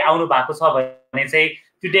भर्खरै आउनु भएको छ भने चाहिँ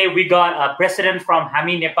today we got a president from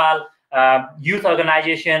Hami Nepal youth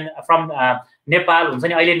organization from Nepal हुन्छ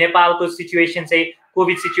नि अहिले नेपालको सिचुएसन चाहिँ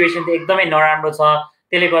कोभिड सिचुएसन चाहिँ एकदमै नराम्रो छ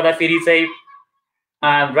त्यसले गर्दा फेरि चाहिँ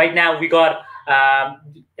right now we got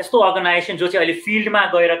यस्तो अर्गनाइजेसन जो चाहिँ अहिले फिल्डमा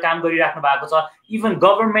गएर काम गरिराख्नु भएको छ इभन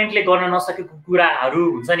गभर्नमेन्टले गर्न नसकेको कुराहरु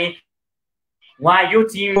हुन्छ नि वहाँ यो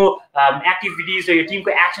टिमको एक्टिभिटिज र यो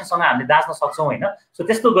टिमको एक्सनसँग हामीले दाच्न सक्छौं हैन सो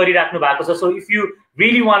त्यस्तो गरिराख्नु भएको छ so if you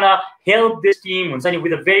really want to help this team हुन्छ नि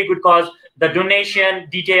with a very good cause the donation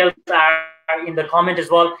details are in the comment as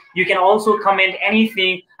well you can also comment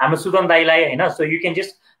anything हाम्रो सुदन दाइलाई हैन so you can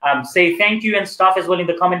just say thank you and stuff as well in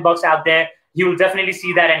the comment box out there. You will definitely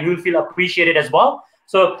see that and you will feel appreciated as well.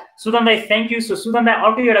 So Sudan dai, thank you. So Sudan dai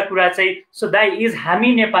अर्को एउटा कुरा चाहिँ so dai is Hami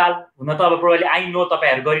Nepal हुन त अब probably I know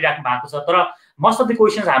तपाईहरु गरिराख्नु भएको छ तर most of the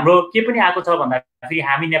questions हाम्रो के पनि आएको छ भन्दा फेरि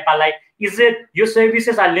Hami Nepalलाई is it your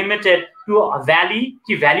services are limited to a valley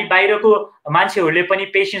कि valley बाहिरको मान्छेहरुले पनि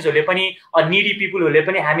पेशेन्ट्सहरुले पनि needy people हरुले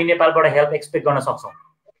पनि Hami नेपालबाट हेल्प एक्सपेक्ट गर्न सक्छौं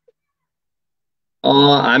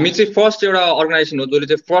हामी चाहिँ फर्स्ट एउटा अर्गनाइजेसन हो जसले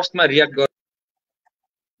चाहिँ फर्स्टमा रियाक्ट गर्छ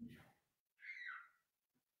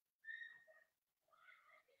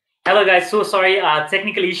Hello guys, so sorry,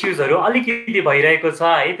 technical issues haru alikiti bhayiraheko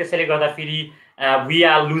cha hai त्यसैले गर्दा फेरि we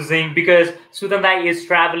are losing because Sudan dai is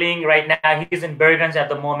traveling right now. He is in Bergen at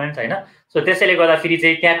the moment हैन so त्यसैले गर्दा फेरि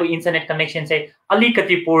चाहिँ त्यहाँको इन्टरनेट कनेक्सन चाहिँ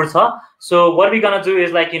अलिकति पोर छ so what we gonna do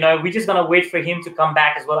is like you know we just gonna wait for him to come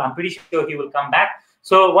back as well. I'm pretty sure he will come back.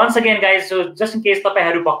 So once again guys, so just in case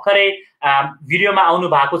तपाईहरु भर्खरै भिडियोमा आउनु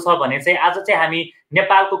भएको छ भने चाहिँ आज चाहिँ हामी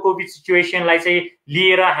नेपालको कोभिड सिचुएसनलाई चाहिँ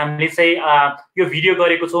लिएर हामीले चाहिँ यो भिडियो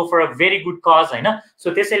गरेको छौं for a very good cause हैन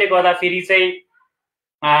सो त्यसैले गर्दा फेरि चाहिँ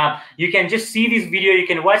you can just see this video, you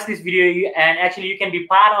can watch this video and actually you can be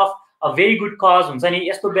part of a very good cause हुन्छ नि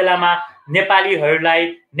यस्तो बेलामा नेपालीहरुलाई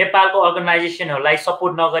नेपालको अर्गनाइजेसनहरुलाई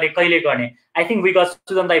सपोर्ट नगरे कहिले गर्ने I think we got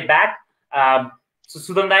Sudan dai back. So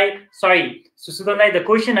Sudan dai, sorry, so Sudan dai, the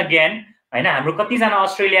question again, हैन हाम्रो कति जना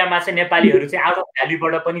अस्ट्रेलियामा चाहिँ नेपालीहरु चाहिँ आउट अफ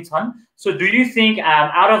भ्यालीबाट पनि छन् so do you think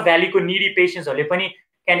out of भ्यालीको needy पेशेन्ट्सहरुले पनि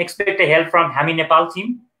can expect a help from हामी Nepal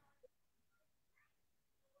team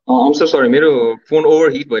I'm so sorry मेरो फोन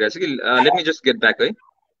ओभरहिट भइरहेछ कि let me just get back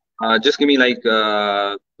है just give me like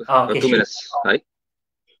 2 minutes है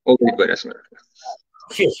ओभरहिट भइरहेछ मेरो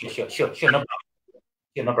sure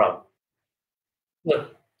no problem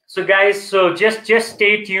So guys, so just stay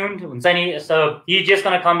tuned हुन्छ नि so he's just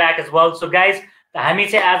gonna come back as well. So guys, हामी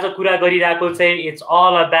चाहिँ आज कुरा गरिरहेको चाहिँ it's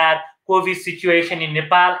all about COVID situation in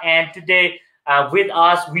Nepal and today with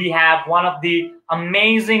us we have one of the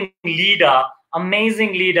amazing leader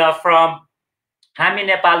from Hami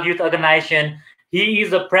Nepal Youth Organization. He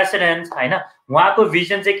is the president हैन उहाँको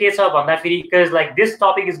vision चाहिँ के छ भन्दा फेरि because like this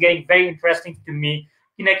topic is getting very interesting to me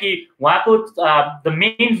किनकि उहाँको the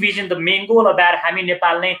main vision, the main goal about हामी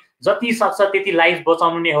नेपाल नै जति सक्छ त्यति लाइफ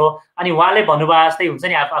बचाउनु नै हो अनि उहाँले भन्नुभयो जस्तै हुन्छ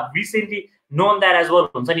नि I've recently known that as well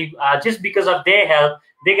हुन्छ नि just because of their help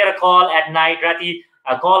they get a call at night राति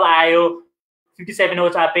call आयो 57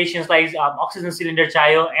 वटा पेशेन्ट्सलाई अक्सिजन सिलिन्डर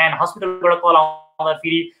चाहियो and हस्पिटलबाट कल आउँदा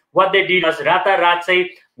फेरि what they did was रातारात चाहिँ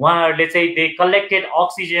उहाँहरुले चाहिँ they collected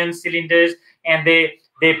oxygen cylinders and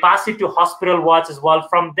they passed it to hospital wards as well.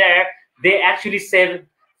 From there they actually saved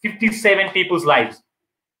 57 people's lives.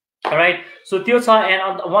 All right, so त्यो छ and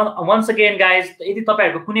once again guys यदि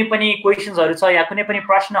तपाईहरुको कुनै पनि क्वेशन्सहरु छ या कुनै पनि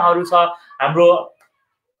प्रश्नहरु छ हाम्रो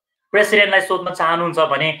प्रेसिडेन्टलाई सोध्न चाहनुहुन्छ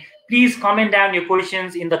भने please comment down your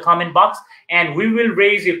questions in the comment box and we will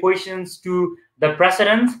raise your questions to the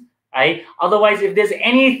president. Otherwise if there's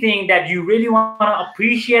anything that you really want to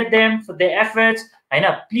appreciate them for their efforts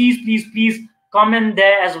please comment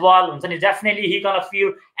there as well. Definitely he gonna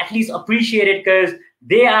feel at least appreciated because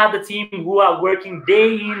they are the team who are working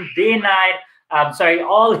day in day night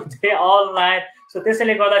all day all night. So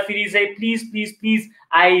त्यसैले गर्दा फेरि चाहिँ please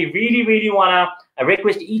I really wanna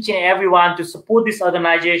request each and everyone to support this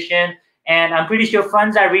organization and I'm pretty sure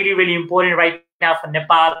funds are really important right now for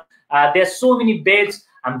Nepal. There's so many beds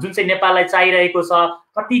जुन चाहिँ नेपाललाई चाहिरहेको छ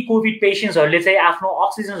कति कोभिड पेशेन्ट्सहरुले चाहिँ आफ्नो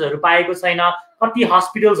अक्सिजनहरु पाएको छैन कति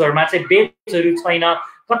हस्पिटल्सहरुमा चाहिँ बेड्सहरु छैन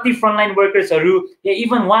कति फ्रन्टलाइन वर्कर्सहरु या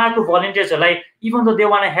इभन उहाँको भलन्टियर्सहरुलाई even though they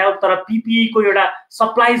want to help तर पीपीई को एउटा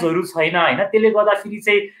सप्लाइजहरु छैन हैन त्यसले गर्दा फेरि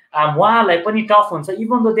चाहिँ उहाँहरुलाई पनि टफ हुन्छ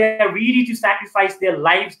even though they are ready to sacrifice their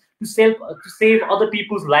lives to save other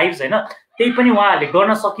peoples lives हैन त्यही पनि उहाँहरुले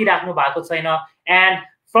गर्न सकिराख्नु भएको छैन एन्ड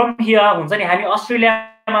फ्रम हियर हुन्छ नि हामी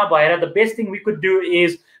अस्ट्रेलियामा भएर the best thing we could do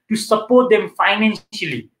is to support them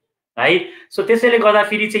financially है सो त्यसैले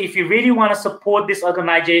गर्दाखेरि चाहिँ if you really want to support this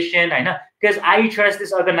organisation हैन because I trust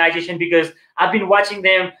this organization because I've been watching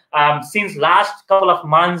them since last couple of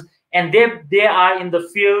months and they are in the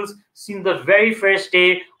fields since the very first day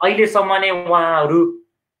अहिलेसम्म नै उहाँहरू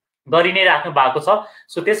गरि नै राख्नु भएको छ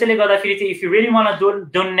so त्यसैले गर्दाखेरि चाहिँ if you really want to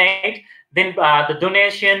donate then the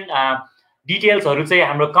donation डिटेल्सहरु चाहिँ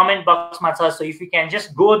हाम्रो कमेन्ट बक्समा छ so if you can just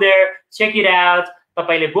go there check it out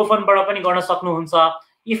तपाईले गोफन्डबाट पनि गर्न सक्नुहुन्छ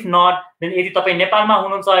इफ नट देन यदि तपाई नेपालमा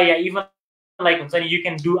हुनुहुन्छ या even like you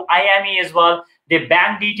can do Hami as well. The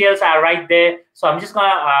bank details are right there. So I'm just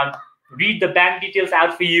gonna read the bank details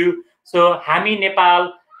out for you. So Hami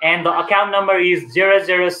Nepal and the account number is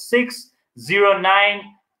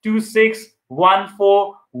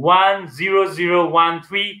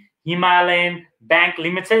 006092614100013 Himalayan Bank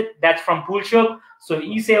Limited. That's from Pulchok. So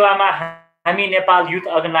E-Sewa ma Hami Nepal Youth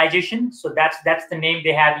Organization. So that's the name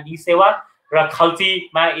they have in E-Sewa. Rakhalti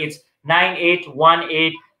ma it's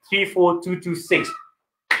 9818342226.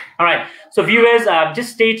 All right, so viewers,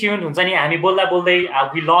 just stay tuned.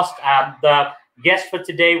 We lost the guest for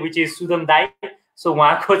today, which is Sudan Dai. So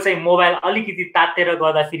उहाँको चाहिँ mobile अलिकति तातेर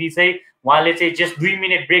गर्दाखेरि चाहिँ उहाँले चाहिँ just 2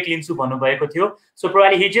 minute break लिन्छु भन्नुभएको थियो. So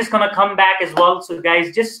probably he just gonna come back as well. So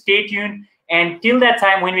guys, just stay tuned and till that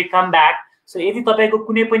time when we come back. So यदि तपाईको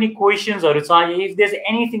कुनै पनि क्वेशन्सहरु छ, if there's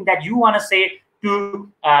anything that you want to say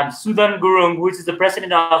to Sudan Gurung, which is the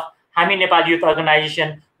president of Hami Nepal Youth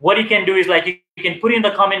Organization, what you can do is like you can put in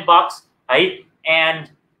the comment box, right? And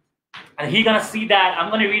he gonna see that. I'm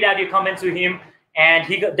gonna read out your comment to him, and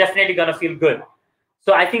he definitely gonna feel good.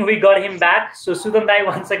 So I think we got him back. So Sudan Dai,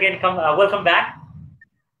 once again, welcome back.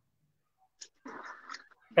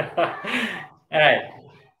 All right.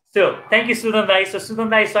 So thank you, Sudan Dai. So Sudan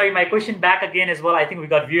Dai, sorry, my question back again as well. I think we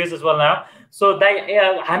got viewers as well now. So Dai,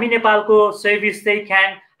 Hami Nepal ko service they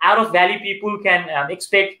can out of Valley people can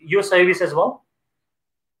expect your service as well.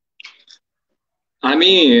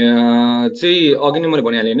 हामी चाहिँ अघि नै मैले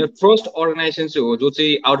भनिहालेँ हैन first organisation चाहिँ हो जो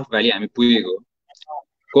चाहिँ आउट अफ भ्याली हामी पुगेको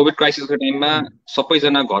कोभिड क्राइसिसको टाइममा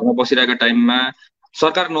सबैजना घरमा बसिरहेको टाइममा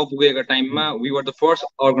सरकार नपुगेको टाइममा we were the first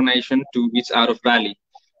organisation to reach out of valley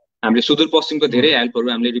हामीले सुदूरपश्चिमको धेरै हेल्पहरु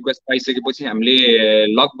हामीले रिक्वेस्ट पाइसकेपछि हामीले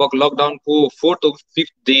लगभग लकडाउनको 4th or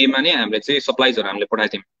 5th डेमा नै हामीले चाहिँ सप्लाइजहरु हामीले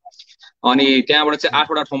पठाइथ्यौं अनि त्यहाँबाट चाहिँ 8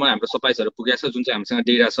 वटा ठाउँमा हाम्रो सप्लाइजहरु पुगेको छ जुन चाहिँ हामीसँग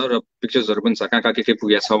डेटा छ र पिक्चर्सहरु पनि छ कहाँ के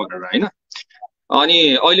पुगेको छ भनेर हैन अनि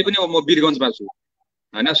अहिले पनि म वीरगञ्जमा छु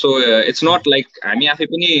हैन सो इट्स नट लाइक हामी आफै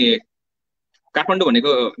पनि काठमाडौँ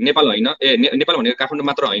भनेको नेपाल हैन नेपाल भनेको काठमाडौँ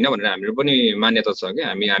मात्र हैन भनेर हाम्रो पनि मान्यता छ के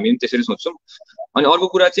हामी पनि त्यसरी सोच्छौं अनि अर्को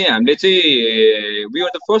कुरा चाहिँ हामीले चाहिँ we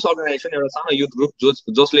are the first organisation एउटा सानो युथ ग्रुप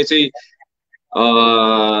जसले चाहिँ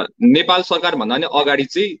नेपाल सरकार भन्दा पनि अगाडि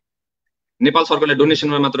चाहिँ नेपाल सरकारले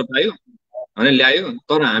डोनेसनमा मात्र पायो हैन ल्यायो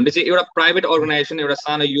तर हामीले चाहिँ एउटा प्राइभेट अर्गनाइजेसन एउटा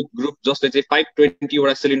सानो युथ ग्रुप जसले चाहिँ 520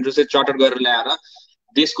 वटा सिलिन्डर चाहिँ चार्टर गरेर ल्याएर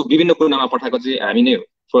देशको विभिन्न कुनामा पठाएको चाहिँ हामी नै हो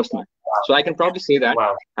फर्स्टमा so I can proudly say that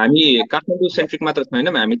हामी काठमाडौँ सेन्ट्रिक मात्र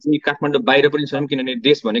छैनौं हामी चाहिँ काठमाडौँ बाहिर पनि छौं किनभने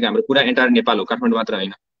देश भनेको हाम्रो पुरा एन्टायर नेपाल हो काठमाडौँ मात्र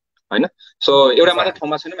हैन हैन सो एउटा मात्र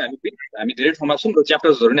ठाउँमा छैनौं हामी धेरै ठाउँमा छौं र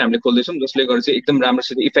च्याप्टर्सहरु नै हामीले खोल्दै छौं जसले गर्दा चाहिँ एकदम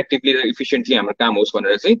राम्रोसित इफेक्टिभली र इफिसिएन्टली हाम्रो काम होस्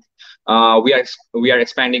भनेर चाहिँ we are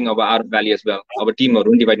expanding our value as well our टिमहरु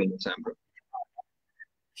divide हुन्छ हाम्रो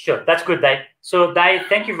Sure, that's good, Dai. So, Dai,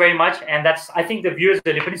 thank you very much. And that's, I think the viewers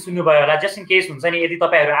will listen to you. Just in case, यदि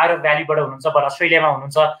तपाईहरु out of Valley बाट हुनुहुन्छ but Australia मा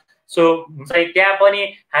हुनुहुन्छ so त्यहाँ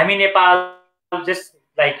पनि Hami Nepal just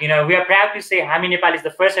like we are proud to say Hami Nepal is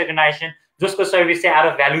the first organization जसको service चाहिँ out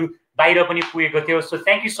of Valley बाहिर पनि पुगेको थियो so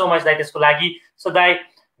thank you so much Dai त्यसको लागि so Dai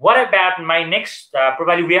what about my next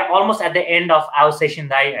probably we are almost at the end of our session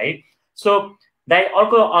Dai right so दाइ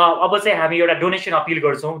अर्को अब चाहिँ हामी एउटा डोनेसन अपील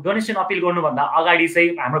गर्छौं डोनेसन अपील गर्नु भन्दा अगाडि चाहिँ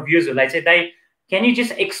हाम्रो भ्युजहरुलाई चाहिँ दाइ can you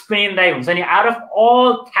just explain दाइ हुन्छ नि out of all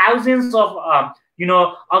thousands of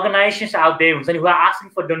organizations out there हुन्छ नि who are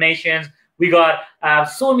asking for donations we got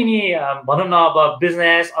so many भनौं न अब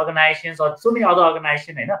business organizations or so many other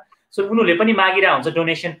organizations हैन so उनीहरुले पनि मागिरा हुन्छ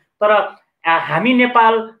डोनेसन तर हामी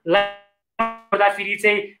नेपाललाई गर्दा फेरि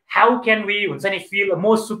चाहिँ how can we हुन्छ नि feel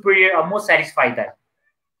more superior or more satisfied that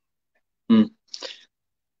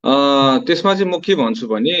त्यसमा चाहिँ म के भन्छु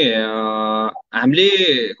भने हामीले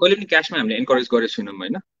कहिले पनि क्याशमा हामीले एन्करेज गरेको छैनौं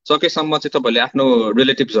हैन सकेसम्म चाहिँ तपाईहरुले आफ्नो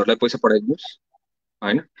रिलेटिभ्सहरुलाई पैसा पठाइदिनुस्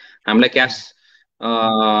हैन हामीलाई क्याश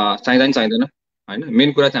चाहिँदैन हैन मेन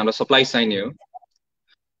कुरा चाहिँ हामीलाई सप्लाई चाहिने हो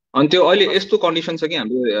अनि त्यो अहिले यस्तो कन्डिसन छ कि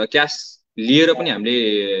हामीले क्याश लिएर पनि हामीले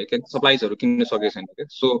सप्लाइजहरु किन्न सकेको छैन के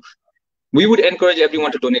so we would encourage everyone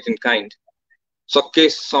to donate in kind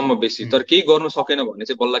सकेसम्म बेसी तर केही गर्न सकेन भने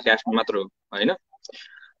चाहिँ बल्ल क्याशमा मात्र हो हैन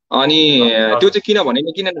अनि त्यो चाहिँ किनभने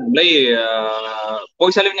हामीलाई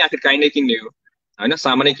पैसाले पनि आखिर काइन्डै किन्ने हो होइन,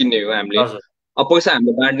 सामानै किन्ने हो हामीले, हजुर अब पैसा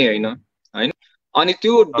हामीले बाँड्ने होइन होइन। अनि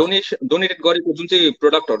त्यो हजुर डोनेटेड गरेको जुन चाहिँ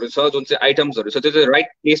प्रडक्टहरू छ, जुन चाहिँ आइटम्सहरू छ, त्यो चाहिँ राइट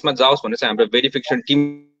प्लेसमा जाओस् भनेर चाहिँ हाम्रो भेरिफिकेसन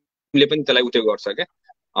टिमले पनि त्यसलाई उत्यो गर्छ क्या,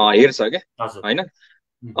 हेर्छ क्या हजुर होइन।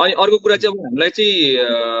 अनि अर्को कुरा चाहिँ अब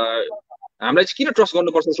हामीलाई चाहिँ किन ट्रस्ट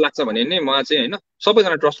गर्नुपर्छ जस्तो लाग्छ भने नि मलाई चाहिँ होइन,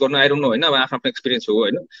 सबैजना ट्रस्ट गर्नु, आई डोन्ट नो होइन, अब आफ्नो आफ्नो एक्सपिरियन्स हो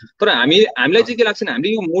होइन। तर हामीलाई चाहिँ के लाग्छ भने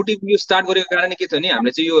हामीले यो मोटिभ यो स्टार्ट गरेको कारण के छ नि,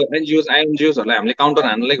 हामीले चाहिँ यो एनजिओज आइएनजिओजहरूलाई हामीले काउन्टर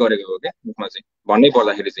हान्नलाई गरेको हो क्या मुखमा चाहिँ भन्नै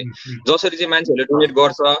पर्दाखेरि चाहिँ। जसरी चाहिँ मान्छेहरूले डोनेट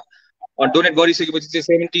गर्छ, डोनेट गरिसकेपछि चाहिँ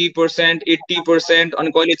 70%, 80%, अनि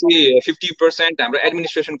कहिले चाहिँ 50% हाम्रो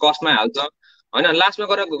एडमिनिस्ट्रेसन कस्टमा हाल्छ होइन। लास्टमा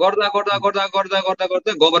गर्दा गर्दा गर्दा गर्दा गर्दा गर्दा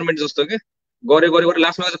गर्दा गभर्मेन्ट जस्तो के गऱ्यो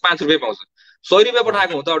लास्टमा चाहिँ 5 रुपियाँ पाउँछ। 100 रुपियाँ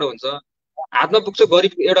पठाएको हुँदा एउटा हुन्छ, हातमा पुग्छ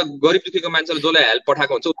एउटा गरिब दुखीको मान्छेले जसलाई हेल्प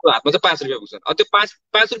पठाएको हुन्छ उसको हातमा चाहिँ 5 रुपियाँ पुग्छ। अब त्यो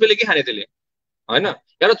 5 रुपियाँले के खाने त्यसले होइन,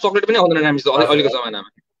 एउटा चक्लेट पनि आउँदैन राम्रोसित अहिलेको जमानामा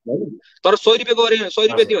होइन। तर 100 रुपियाँ गऱ्यो, 100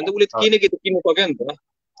 रुपियाँ दियो भने त उसले के किन्नु सक्यो नि त,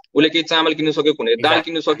 उसले केही चामल किन्नु सक्यो, कुनै दाल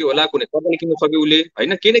किन्नु सक्यो होला, कुनै कपाल किन्नु सक्यो उसले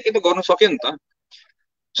होइन, के न के त गर्नु सक्यो नि त।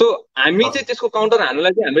 सो हामी चाहिँ त्यसको काउन्टर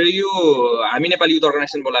हान्नुलाई चाहिँ हाम्रो यो हामी नेपाली युथ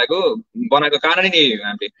अर्गनाइजेसन बनाएको कारणै नै हो।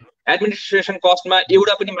 हामीले एडमिनिस्ट्रेसन कस्टमा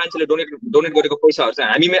एउटा पनि मान्छेले डोनेट गरेको पैसाहरू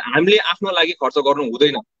चाहिँ हामीले आफ्नो लागि खर्च गर्नु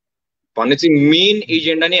हुँदैन भन्ने चाहिँ मेन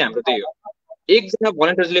एजेन्डा नै हाम्रो त्यही हो। एकजना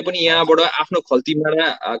भलन्टियर्सले पनि यहाँबाट आफ्नो खल्तीमा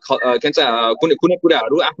के भन्छ कुनै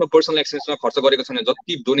कुराहरू आफ्नो पर्सनल एक्सपेन्समा खर्च गरेको छैन,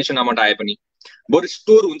 जति डोनेसन अमाउन्ट आए पनि बरु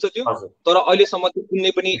स्टोर हुन्छ त्यो। तर अहिलेसम्म त्यो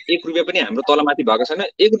कुनै पनि 1 रुपियाँ पनि हाम्रो तलमाथि भएको छैन।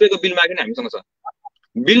 1 रुपियाँको बिल मागे नि हामीसँग छ,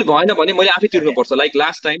 बिल भएन भने मैले आफै तिर्नुपर्छ। लाइक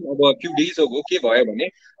लास्ट टाइम अब फ्यु डेज अगो के भयो भने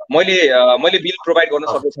मैले बिल प्रोभाइड गर्न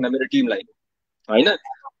सकेको छैन मेरो टिमलाई होइन।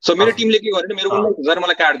 सो मेरो टिमले के गर्यो, मेरो 19,000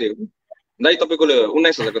 मलाई काट्दियो, दाइ तपाईँको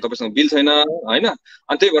 19,000 को तपाईँसँग बिल छैन होइन,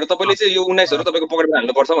 अनि त्यही भएर तपाईँले चाहिँ यो 19,000 तपाईँको पकेटमा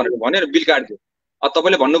हाल्नुपर्छ भनेर बिल काट्दियो। अब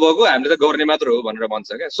तपाईँले भन्नुभएको हामीले त गर्ने मात्र हो भनेर भन्छ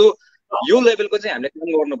क्या। सो यो लेभलको चाहिँ हामीले काम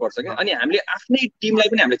गर्नुपर्छ क्या। अनि हामीले आफ्नै टिमलाई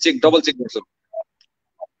पनि हामीले डबल चेक गर्छौँ।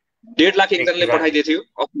 1.5 लाख एकजनाले पठाइदिएको थियो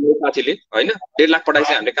आफ्नो साथीले होइन, 1.5 लाख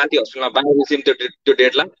पठाएपछि हामीले कान्ति हस्पिटलमा बाँडेपछि त्यो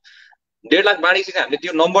 1.5 लाख 1.5 लाख बाँडेपछि हामीले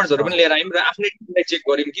त्यो नम्बर्सहरू पनि लिएर आयौँ र आफ्नै टिमलाई चेक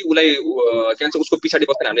गऱ्यौँ कि उसलाई के भन्छ उसको पछाडि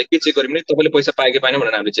बसेर हामीले के चेक गऱ्यौँ भने तपाईँले पैसा पायो कि पाएन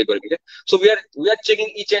भनेर हामीले चेक गऱ्यौँ क्या। So we are checking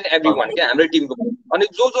each and every one क्या हाम्रो टिमको। अनि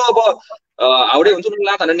जो अब हाउडे हुन्छ उनीहरू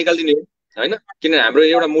लात हानेर निकालिदिने हो होइन, किनभने हाम्रो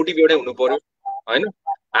एउटा मोटिभ एउटै हुनु पर्यो होइन।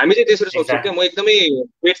 हामी चाहिँ त्यसरी सोच्छौँ क्या। म एकदमै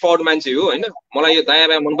स्ट्रेट फरवर्ड मान्छे हो होइन, मलाई यो दायाँ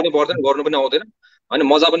बायाँ मन पनि पर्दैन, गर्नु पनि आउँदैन होइन,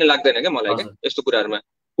 मजा पनि लाग्दैन क्या मलाई क्या यस्तो कुराहरूमा।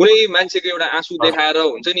 कुनै मान्छेको एउटा आँसु देखाएर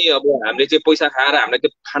हुन्छ नि, अब हामीले चाहिँ पैसा खाएर हामीलाई त्यो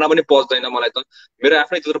खाना पनि पच्दैन मलाई त। मेरो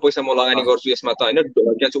आफ्नै त्यत्रो पैसा म लगानी गर्छु यसमा त होइन, के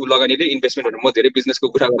भन्छ लगानी र इन्भेस्टमेन्टहरू म धेरै बिजनेसको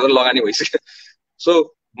कुरा गरेर लगानी भइसक्यो। सो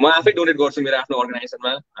म आफै डोनेट गर्छु मेरो आफ्नो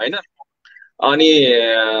अर्गनाइजेसनमा होइन। अनि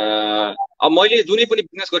अब मैले जुनै पनि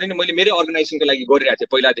बिजनेस गरेँ नि मैले मेरै अर्गनाइजेसनको लागि गरिरहेको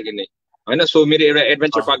थिएँ पहिलादेखि नै होइन। सो मेरो एउटा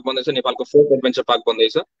एडभेन्चर पार्क बन्दैछ, नेपालको 4th एडभेन्चर पार्क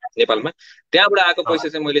बन्दैछ नेपालमा। त्यहाँबाट आएको पैसा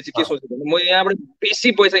चाहिँ मैले चाहिँ के सोचेँ भने म यहाँबाट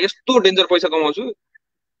बेसी पैसा यस्तो डेन्जर पैसा कमाउँछु,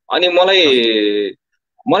 अनि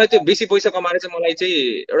मलाई त्यो बेसी पैसा कमाएर चाहिँ मलाई चाहिँ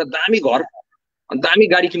एउटा दामी घर दामी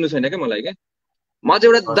गाडी किन्नु छैन क्या मलाई क्या। म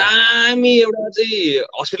चाहिँ एउटा दामी एउटा चाहिँ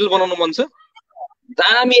हस्पिटल बनाउनु मन छ,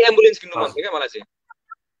 दामी एम्बुलेन्स किन्नु मन छ क्या मलाई चाहिँ।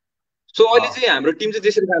 सो अहिले चाहिँ हाम्रो टिम चाहिँ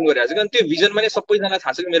त्यसरी काम गरिरहेको छ क्या। त्यो भिजनमा नै सबैजनालाई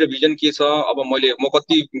थाहा छ कि मेरो भिजन के छ। अब म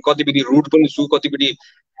कतिपट्टि रुट पनि छु, कतिपट्टि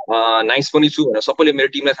नाइस पनि छु भनेर सबैले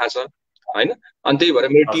मेरो टिमलाई थाहा छ होइन। अनि त्यही भएर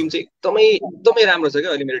मेरो टिम चाहिँ एकदमै राम्रो छ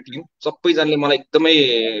क्या अहिले। मेरो टिम सबैजनाले मलाई एकदमै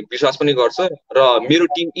विश्वास पनि गर्छ र मेरो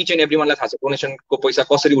टिम इच एन्ड एभ्री वानलाई थाहा छ डोनेसनको पैसा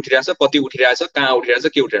कसरी उठिरहेछ, कति उठिरहेछ, कहाँ उठिरहेछ,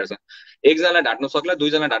 के उठिरहेछ। एकजनालाई ढाट्न सक्ला,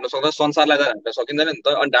 दुईजनालाई ढाट्न सक्ला, संसारलाई त ढाट्न सकिँदैन नि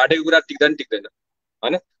त। अनि ढाटेको कुरा टिक्दैन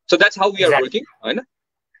होइन। So that's how we are working होइन।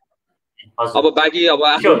 अब बाँकी अब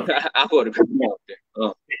आफूहरू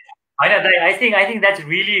होइन दाइ, I think that's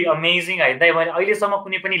really amazing है दाइ। मैले अहिलेसम्म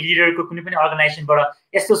कुनै पनि लिडरको कुनै पनि अर्गनाइजेसनबाट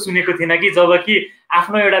यस्तो सुनेको थिएन कि जब कि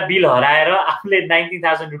आफ्नो एउटा बिल हराएर आफूले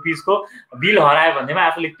 19,000 रुपिसको बिल हरायो भन्दैमा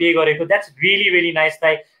आफूले पे गरेको। द्याट्स रियली भेरी नाइस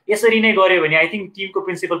दाइ। यसरी नै गऱ्यो भने आई थिङ्क टिमको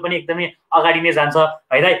प्रिन्सिपल पनि एकदमै अगाडि नै जान्छ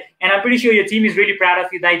है दाइ। एन्ड आइम प्रिटी स्योर यो team is really proud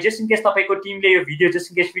of you दाइ। जस्ट इन केस तपाईँको टिमले यो भिडियो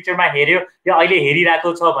जस्ट इन केस फ्युचरमा हेऱ्यो या अहिले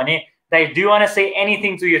हेरिरहेको छ भने दाइ, do you want to say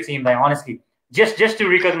anything to your team दाइ, honestly just to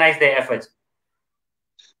recognize their efforts?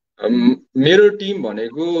 मेरो टिम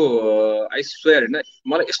भनेको आई स्वेयर होइन,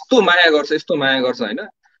 मलाई यस्तो माया गर्छ होइन।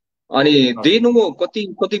 अनि दे नो म कति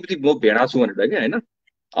म भेडा छु भनेर क्या होइन।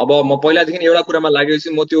 अब म पहिलादेखि एउटा कुरामा लागेपछि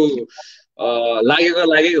म त्यो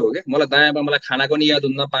लागेको हो क्या। मलाई दायाँ बायाँ मलाई खानाको नि याद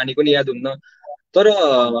हुन्न, पानीको नि याद हुन्न, तर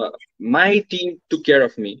my team took care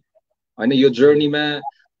of me होइन। यो जर्नीमा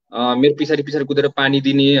मेरो पछाडि कुदेर पानी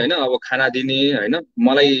दिने होइन, अब खाना दिने होइन,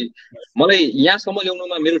 मलाई यहाँसम्म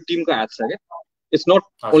ल्याउनुमा मेरो टिमको हात छ क्या। इट्स नट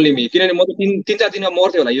ओन्ली मी, किनभने म त 3-4 दिनमा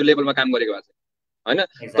मर्थेँ होला यो लेभलमा काम गरेको भए चाहिँ होइन।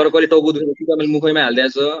 तर कहिले टाउको दुखेर मैले मुखैमा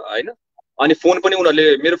हालिदिएछ होइन। अनि फोन पनि उनीहरूले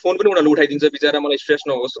मेरो फोन पनि उनीहरूले उठाइदिन्छ बिचरा मलाई स्ट्रेस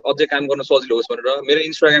नहोस् अझै काम गर्न सजिलो होस् भनेर मेरो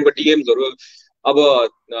इन्स्टाग्रामको डिएम्सहरू अब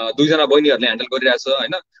दुईजना बहिनीहरूले ह्यान्डल गरिरहेछ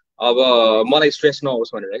होइन अब मलाई स्ट्रेस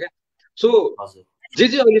नहोस् भनेर क्या सो जे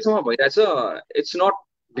अहिलेसम्म भइरहेछ it's not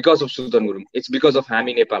because of Sudan Gurung it's because of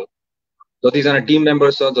हामी नेपाल जतिजना टिम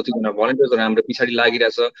मेम्बर्स छ जतिजना भलिन्टियर्सहरू हाम्रो पछाडि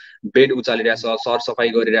लागिरहेछ बेड उचालिरहेछ सरसफाइ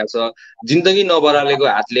गरिरहेछ जिन्दगी नबरालेको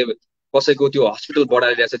हातले कसैको त्यो हस्पिटल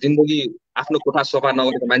बढाइरहेछ जिन्दगी आफ्नो कोठा सफा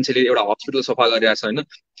नगरेको मान्छेले एउटा हस्पिटल सफा गरिरहेछ होइन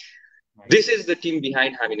this is the team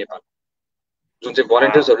behind हामी नेपाल जुन चाहिँ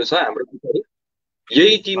भलिन्टियर्सहरू छ हाम्रो पछाडि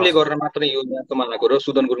यही टिमले गरेर मात्रै यो म्याचमा आएको र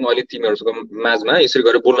सुदन गुरुङ अहिले टिमहरूको माझमा यसरी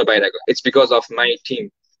गरेर बोल्न पाइरहेको it's because of my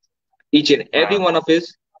team each and every one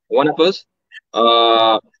of us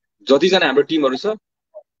जतिजना हाम्रो टिमहरू छ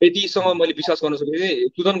त्यतिसँग मैले विश्वास गर्न सक्छु कि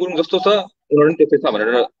सुदन गुरुङ जस्तो छ उनीहरू पनि त्यस्तै छ भनेर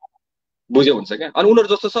बुझ्यो हुन्छ क्या अनि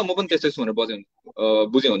उनीहरू जस्तो छ म पनि त्यस्तै छु भनेर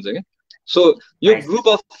बुझ्यो हुन्छ क्या सो यो ग्रुप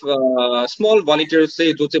अफ स्मल भलिन्टियर्स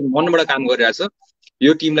चाहिँ जो चाहिँ मनबाट काम गरिरहेछ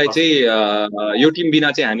यो टिमलाई चाहिँ यो टिम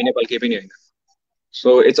बिना चाहिँ हामी नेपाल केही पनि होइन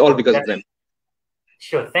so it's all because of them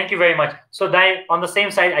Sure, thank you very much. So, Dai, on the same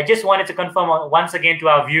side, I just wanted to confirm once again to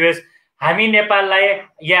our viewers, हामी नेपाललाई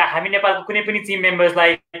या हामी नेपालको कुनै पनि टिम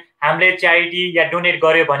मेम्बर्सलाई हामीले च्यारिटी या डोनेट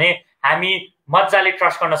गर्यो भने हामी मजाले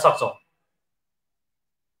ट्रस्ट गर्न सक्छौँ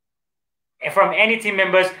फ्रम एनी टिम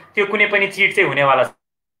मेम्बर्स त्यो कुनै पनि चिट चाहिँ हुनेवाला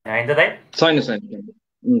छैन हैन त दाइ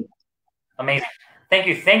छैन amazing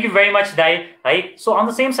thank you very much दाइ है so on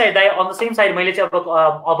the same side मैले चाहिँ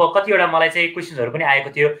अब कतिवटा मलाई चाहिँ क्वेसन्सहरू पनि आएको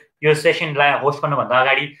थियो यो सेसनलाई होस्ट गर्नुभन्दा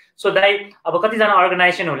अगाडि सो दाइ अब कतिजना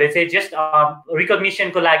अर्गनाइजेसनहरूले चाहिँ जस्ट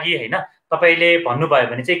रिकग्निसनको लागि होइन तपाईँले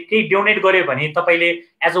भन्नुभयो भने चाहिँ केही डोनेट गर्यो भने तपाईँले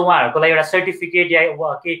एज अ उहाँहरूको लागि एउटा सर्टिफिकेट या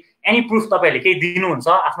केही एनी प्रुफ तपाईँहरूले केही दिनुहुन्छ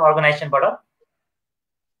आफ्नो अर्गनाइजेसनबाट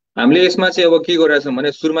हामीले यसमा चाहिँ अब के गरिरहेछौँ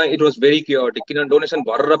भने सुरुमा इट वाज भेरी क्योटिक किन डोनेसन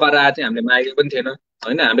भरेर पाएर आए चाहिँ हामीले मागेको पनि थिएन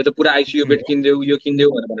होइन हामीले त पुरा आइसियु बेड किनिदेऊ यो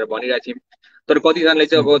किनिदेऊ भनेर भनिरहेको थियौँ तर कतिजनाले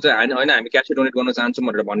चाहिँ अब चाहिँ होइन हामी क्यास डोनेट गर्न चाहन्छौँ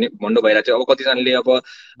भनेर भन्नु भइरहेको थियो अब कतिजनाले अब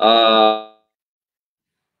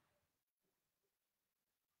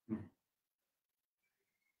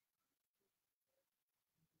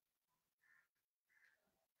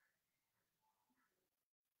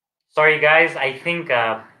Sorry guys, I think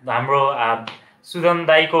हाम्रो Sudan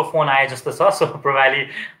दाईको फोन आए जस्तो छ so probably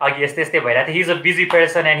अघि यस्तै भइरहेको थियो. He's a busy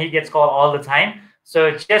person and he gets called all the time.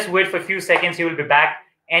 So just wait for a few seconds, he will be back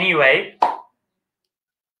anyway.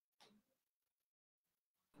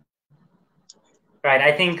 Right,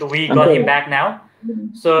 I think we got him back now.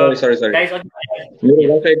 So sorry. guys,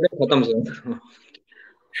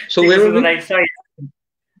 so where were we? Like, sorry.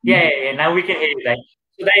 Yeah, now we can hear you. Like,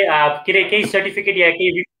 so दाइ केही certificate या केही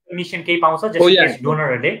recognition केही पाउँछ जस्तो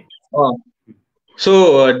डोनरहरूले so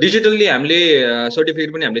digitally हामीले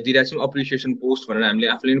certificate पनि हामीले दिइरहेको छौँ अप्रिसिएसन पोस्ट भनेर हामीले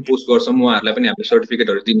आफूले पनि पोस्ट गर्छौँ उहाँहरूलाई पनि हामीले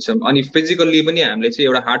सर्टिफिकेटहरू दिन्छौँ अनि फिजिकल्ली पनि हामीले चाहिँ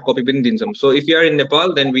एउटा हार्ड कपी पनि दिन्छौँ so if you are in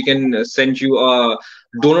Nepal then we can send you a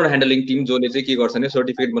donor handling team जसले चाहिँ के गर्छ भने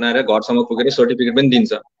सर्टिफिकेट बनाएर घरसम्म पुगेर सर्टिफिकेट पनि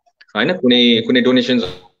दिन्छ होइन कुनै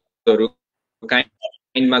डोनेसन्सहरू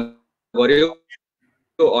काइन्डमा गर्यो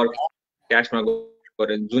अर क्यासमा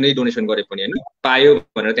गऱ्यो जुनै डोनेसन गरे पनि होइन पायो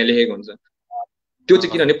भनेर त्यहाँ लेखेको हुन्छ त्यो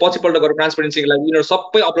चाहिँ किनभने पछिपल्ट गएर ट्रान्सपेरेन्सीको लागि यिनीहरू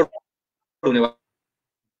सबै अपलोड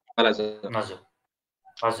हुनेवाला छ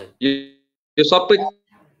यो सबै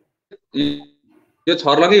यो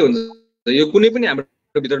छर्लगै हुन्छ यो कुनै पनि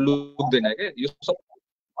हाम्रो भित्र लुक्दैन क्या यो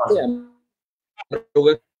सबै हाम्रो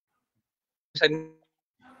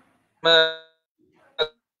वेबसाइटमा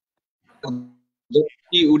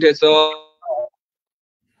जति उठेछ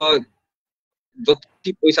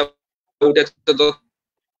जति पैसा उठेछ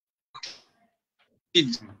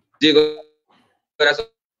जे गरेछ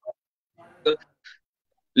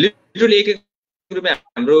लिटरली एक रुपियाँ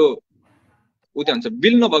हाम्रो उ त्यहाँ हुन्छ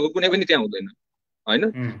बिल नभएको कुनै पनि त्यहाँ हुँदैन होइन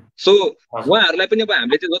सो उहाँहरूलाई पनि अब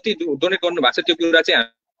हामीले चाहिँ जति डोनेट गर्नु भएको छ त्यो कुरा चाहिँ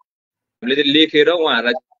हामीले चाहिँ लेखेर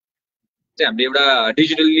उहाँहरूलाई चाहिँ हामीले एउटा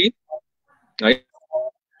डिजिटल्ली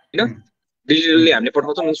होइन डिजिटल्ली हामीले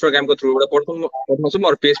पठाउँछौँ इन्स्टाग्रामको थ्रुबाट पठाउँछौँ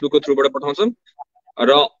अरू फेसबुकको थ्रुबाट पठाउँछौँ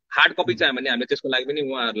र हार्ड कपी चाहिँ हामीले त्यसको लागि पनि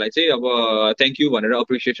उहाँहरूलाई चाहिँ अब थ्याङ्क यू भनेर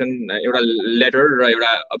अप्रिसिएसन एउटा लेटर र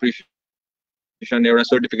एउटा अप्रिसिएसन एउटा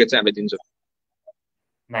सर्टिफिकेट चाहिँ हामीले दिन्छौँ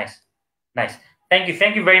nice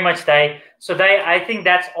thank you very much दाइ सो दाइ आई थिङ्क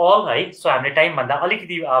द्याट्स अल है सो हामीले टाइमभन्दा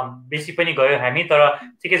अलिकति बेसी पनि गयो हामी तर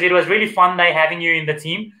ठिकै छ इट वाज रियली फन दाइ having you in the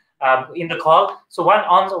team in the call. So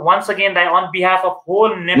once again, on behalf of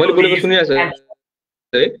whole Nepalese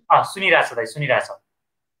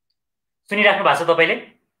सुनिराख्नु भएको छ तपाईले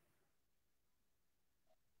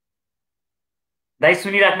दाइ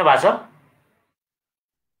सुनिराख्नु भएको छ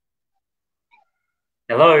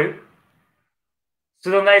हेलो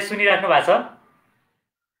सुदन दाइ सुनिराख्नु भएको छ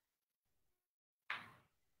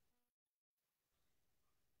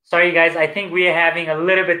sorry guys, I think we are having a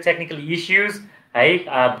little bit technical issues, right?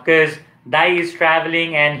 Because Dai is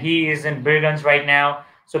traveling and he is in Birgans right now.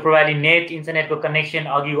 So probably net internet connection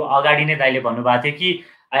agadi नै दाइले भन्नुभएको थियो कि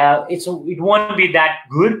it won't be that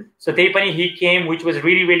good. So he came, which was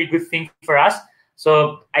really good thing for us.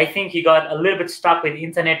 So I think he got a little bit stuck with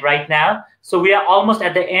internet right now. So we are almost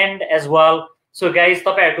at the end as well. So guys,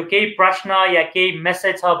 तपाईहरुको केही प्रश्न या केही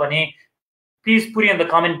message छ भने please put it in the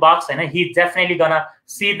comment box, and he's definitely gonna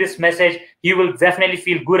see this message. He will definitely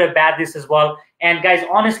feel good about this as well. And guys,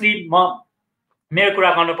 honestly, मेरो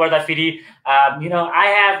कुरा गर्नु पर्दा फेरि you know, I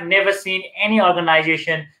have never seen any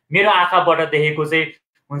organization मेरो आँखाबाट देखेको चाहिँ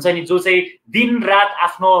हुन्छ नि जो चाहिँ दिन रात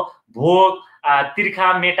आफ्नो भोग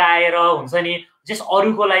तिर्खा मेटाएर हुन्छ नि जस्ट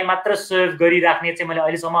अरूको लागि मात्र सर्भ गरिराख्ने चाहिँ मैले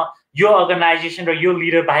अहिलेसम्म यो अर्गनाइजेसन र यो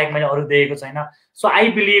लिडर बाहेक मैले अरू देखेको छैन. So I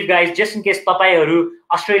believe guys, just in case तपाईहरु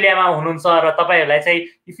अस्ट्रेलियामा हुनुहुन्छ र तपाईहरुलाई चाहिँ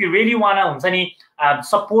इफ यु रियली वान्ट हुन्छ नि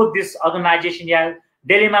सपोर्ट दिस अर्गनाइजेसन या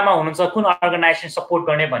डेलिमामा हुनुहुन्छ कुन अर्गनाइजेसन सपोर्ट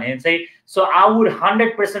गर्ने भने चाहिँ so I would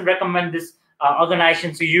 100% recommend this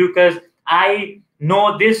organization to you, because I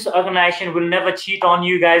know this organization will never cheat on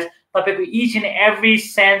you guys. तपाईको each and every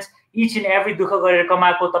cent, each and every दुःख गरेर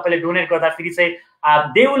कमाएको तपाईले डोनेट गर्दा फेरि चाहिँ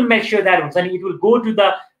they will make sure that हुन्छ नि it will go to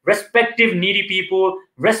the respective needy people,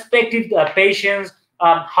 respective patients,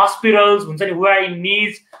 hospitals हुन्छ नि who are in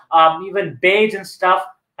needs, even beds and stuff,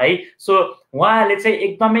 है. सो उहाँले चाहिँ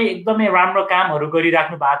एकदमै राम्रो कामहरु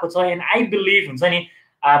गरिराख्नु भएको छ. एन्ड आई बिलिभ हुन्छ नि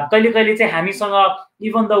कहिले कहिले चाहिँ हामीसँग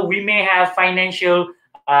even the we may have financial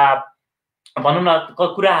भनौं न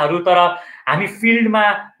कुराहरु, तर हामी फिल्डमा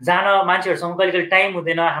जान मान्छेहरुसँग कहिले कहिले टाइम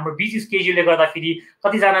हुँदैन. हाम्रो बिजी स्केड्युलले गर्दा फेरि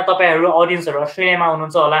कतिजना तपाईहरु अडियन्सहरु अस्ट्रेलियामा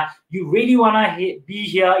हुनुहुन्छ होला, you really want be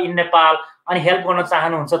here in Nepal अनि हेल्प गर्न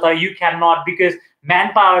चाहनुहुन्छ, तर you can not because man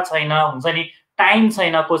power छैन, हुन्छ नि टाइम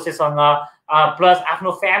छैन कसैसँग, प्लस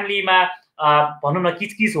आफ्नो फ्यामिलीमा भनौं न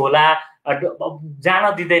किचकिच होला,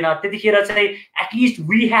 जान दिदैन. त्यतिखेर चाहिँ at least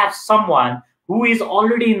we have someone who is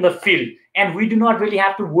already in the field, and we do not really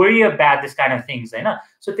have to worry about this kind of things, हैन.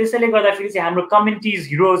 सो त्यसैले गर्दा फेरि चाहिँ हाम्रो कम्युनिटीज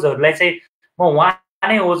हिरोजहरुलाई चाहिँ म उहाँ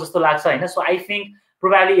नै हो जस्तो लाग्छ, हैन. So I think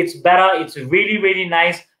probably it's better, it's really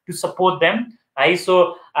nice to support them, right?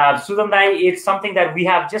 So Sudan Dai, it's something that we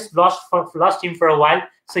have just lost him for a while,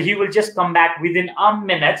 so he will just come back within a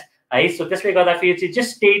minute, right? So त्यसले गर्दा फेरि चाहिँ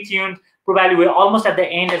just stay tuned. Probably we're almost at the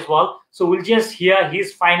end as well, so we'll just hear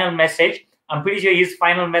his final message. I'm pretty sure his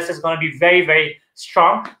final message is going to be very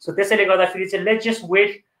strong. So त्यसैले गर्दा फेरि चाहिँ let's just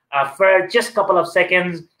wait for just couple of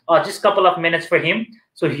seconds or just couple of minutes for him.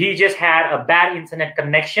 So he just had a bad internet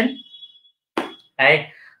connection,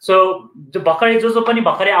 right? So भर्खरै जो पनि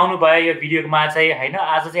भर्खरै आउनु भयो यो भिडियोमा चाहिँ, हैन,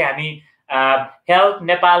 आज चाहिँ हामी हेल्प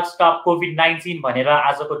नेपाल स्टप कोभिड-19 भनेर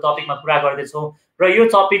आजको टपिकमा कुरा गर्दै छौं. र यो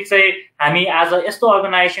टपिक चाहिँ हामी आज यस्तो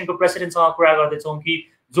अर्गनाइजेसनको प्रेसिडेन्टसँग कुरा गर्दै छौं कि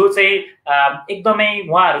जो चाहिँ एकदमै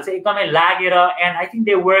उहाँहरु चाहिँ एकदमै लागेर, and I think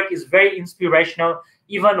they work is very इन्स्पिरेसनल.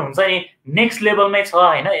 Even हुन्छ नि नेक्स्ट लेभलमै छ,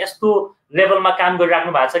 हैन, यस्तो लेभलमा काम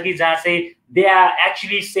गरिराख्नु भएको छ कि जहाँ चाहिँ they are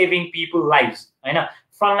actually saving people lives, हैन.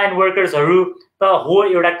 फ्रन्टलाइन वर्कर्सहरु त हो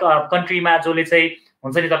एउटा कन्ट्रीमा जसले चाहिँ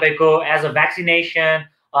हुन्छ नि तपाईको as a vaccination,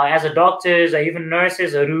 as a doctors, even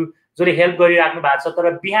नर्सेसहरु जसले हेल्प गरिराख्नु भएको छ,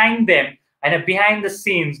 तर बिहाइन्ड देम, हैन, बिहाइन्ड द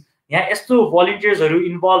सिन्स यहाँ यस्तो भलन्टियर्सहरु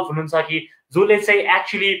इन्भल्भ हुनुहुन्छ कि जसले चाहिँ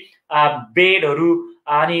एक्चुअली बेडहरु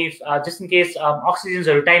अनि जस्ट इन केस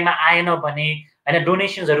अक्सिजन्सहरु टाइममा आएन भने, हैन,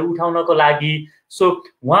 डोनेसन्सहरु उठाउनको लागि. सो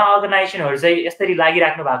उहाँ अर्गनाइजेसनहरु चाहिँ यसरी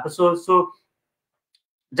लागिराख्नु भएको. So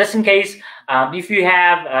just in case if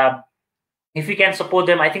you can support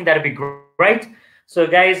them, I think that would be great. So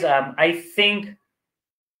guys, I think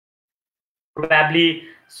probably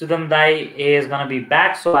Sudan Dai is gonna be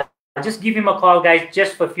back, so I'll just give him a call, guys,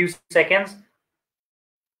 just for a few seconds.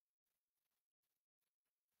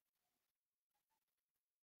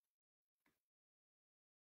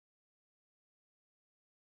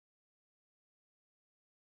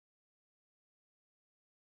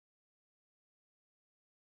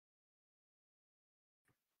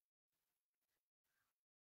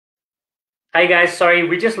 Hi guys, sorry,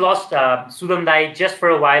 we just lost Sudan Dai just for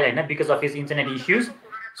a while, because of his internet issues.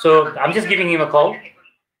 So I'm just giving him a call.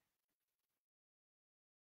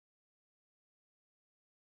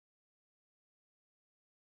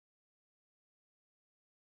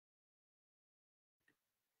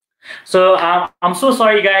 So I'm so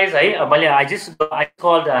sorry guys. I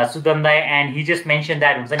called Sudan Dai and he just mentioned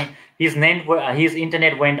that his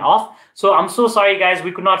internet went off. So I'm so sorry guys,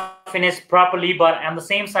 we could not finish properly, but on the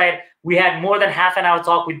same side we had more than half an hour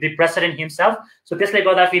talk with the president himself. So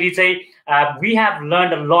we have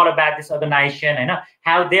learned a lot about this organization and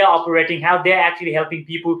how they're operating, how they're actually helping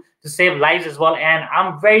people to save lives as well. And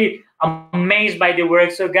I'm very amazed by their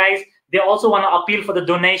work. So guys, they also want to appeal for the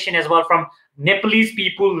donation as well from Nepalese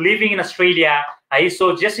people living in Australia.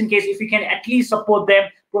 So just in case, if you can at least support them,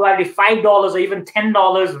 probably $5 or even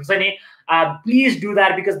 $10, please do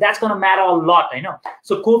that, because that's going to matter a lot.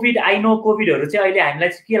 So COVID, I know COVID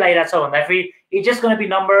it's just going to be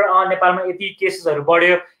number on Nepal cases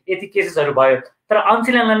cases but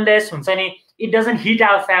until and unless it doesn't hit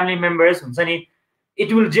our family members,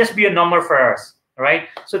 it will just be a number for us. Right?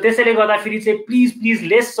 So त्यसैले गर्दाखेरि चाहिँ please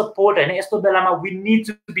let's support यस्तो बेलामा we need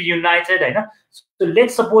to be united. So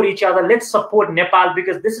let's support each other, let's support Nepal,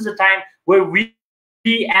 because this is a time where we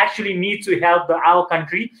actually need to help our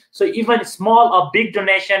country. So even small or big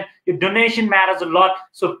donation, your donation matters a lot.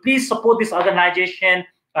 So please support this organization,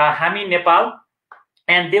 Hami Nepal,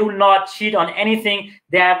 and they will not cheat on anything.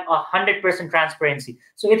 They have 100% transparency.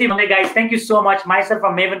 So guys, thank you so much. Myself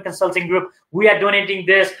from Maven Consulting Group, we are donating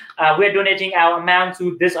this. We are donating our amount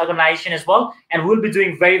to this organization as well, and we'll be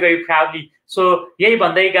doing very, very proudly. So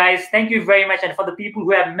guys, thank you very much. And for the people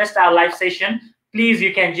who have missed our live session, please,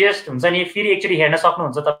 you can just actually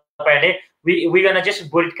we're gonna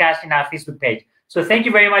just broadcast in our Facebook page. So thank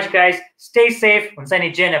you very much, guys. Stay safe.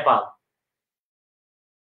 Jai Nepal.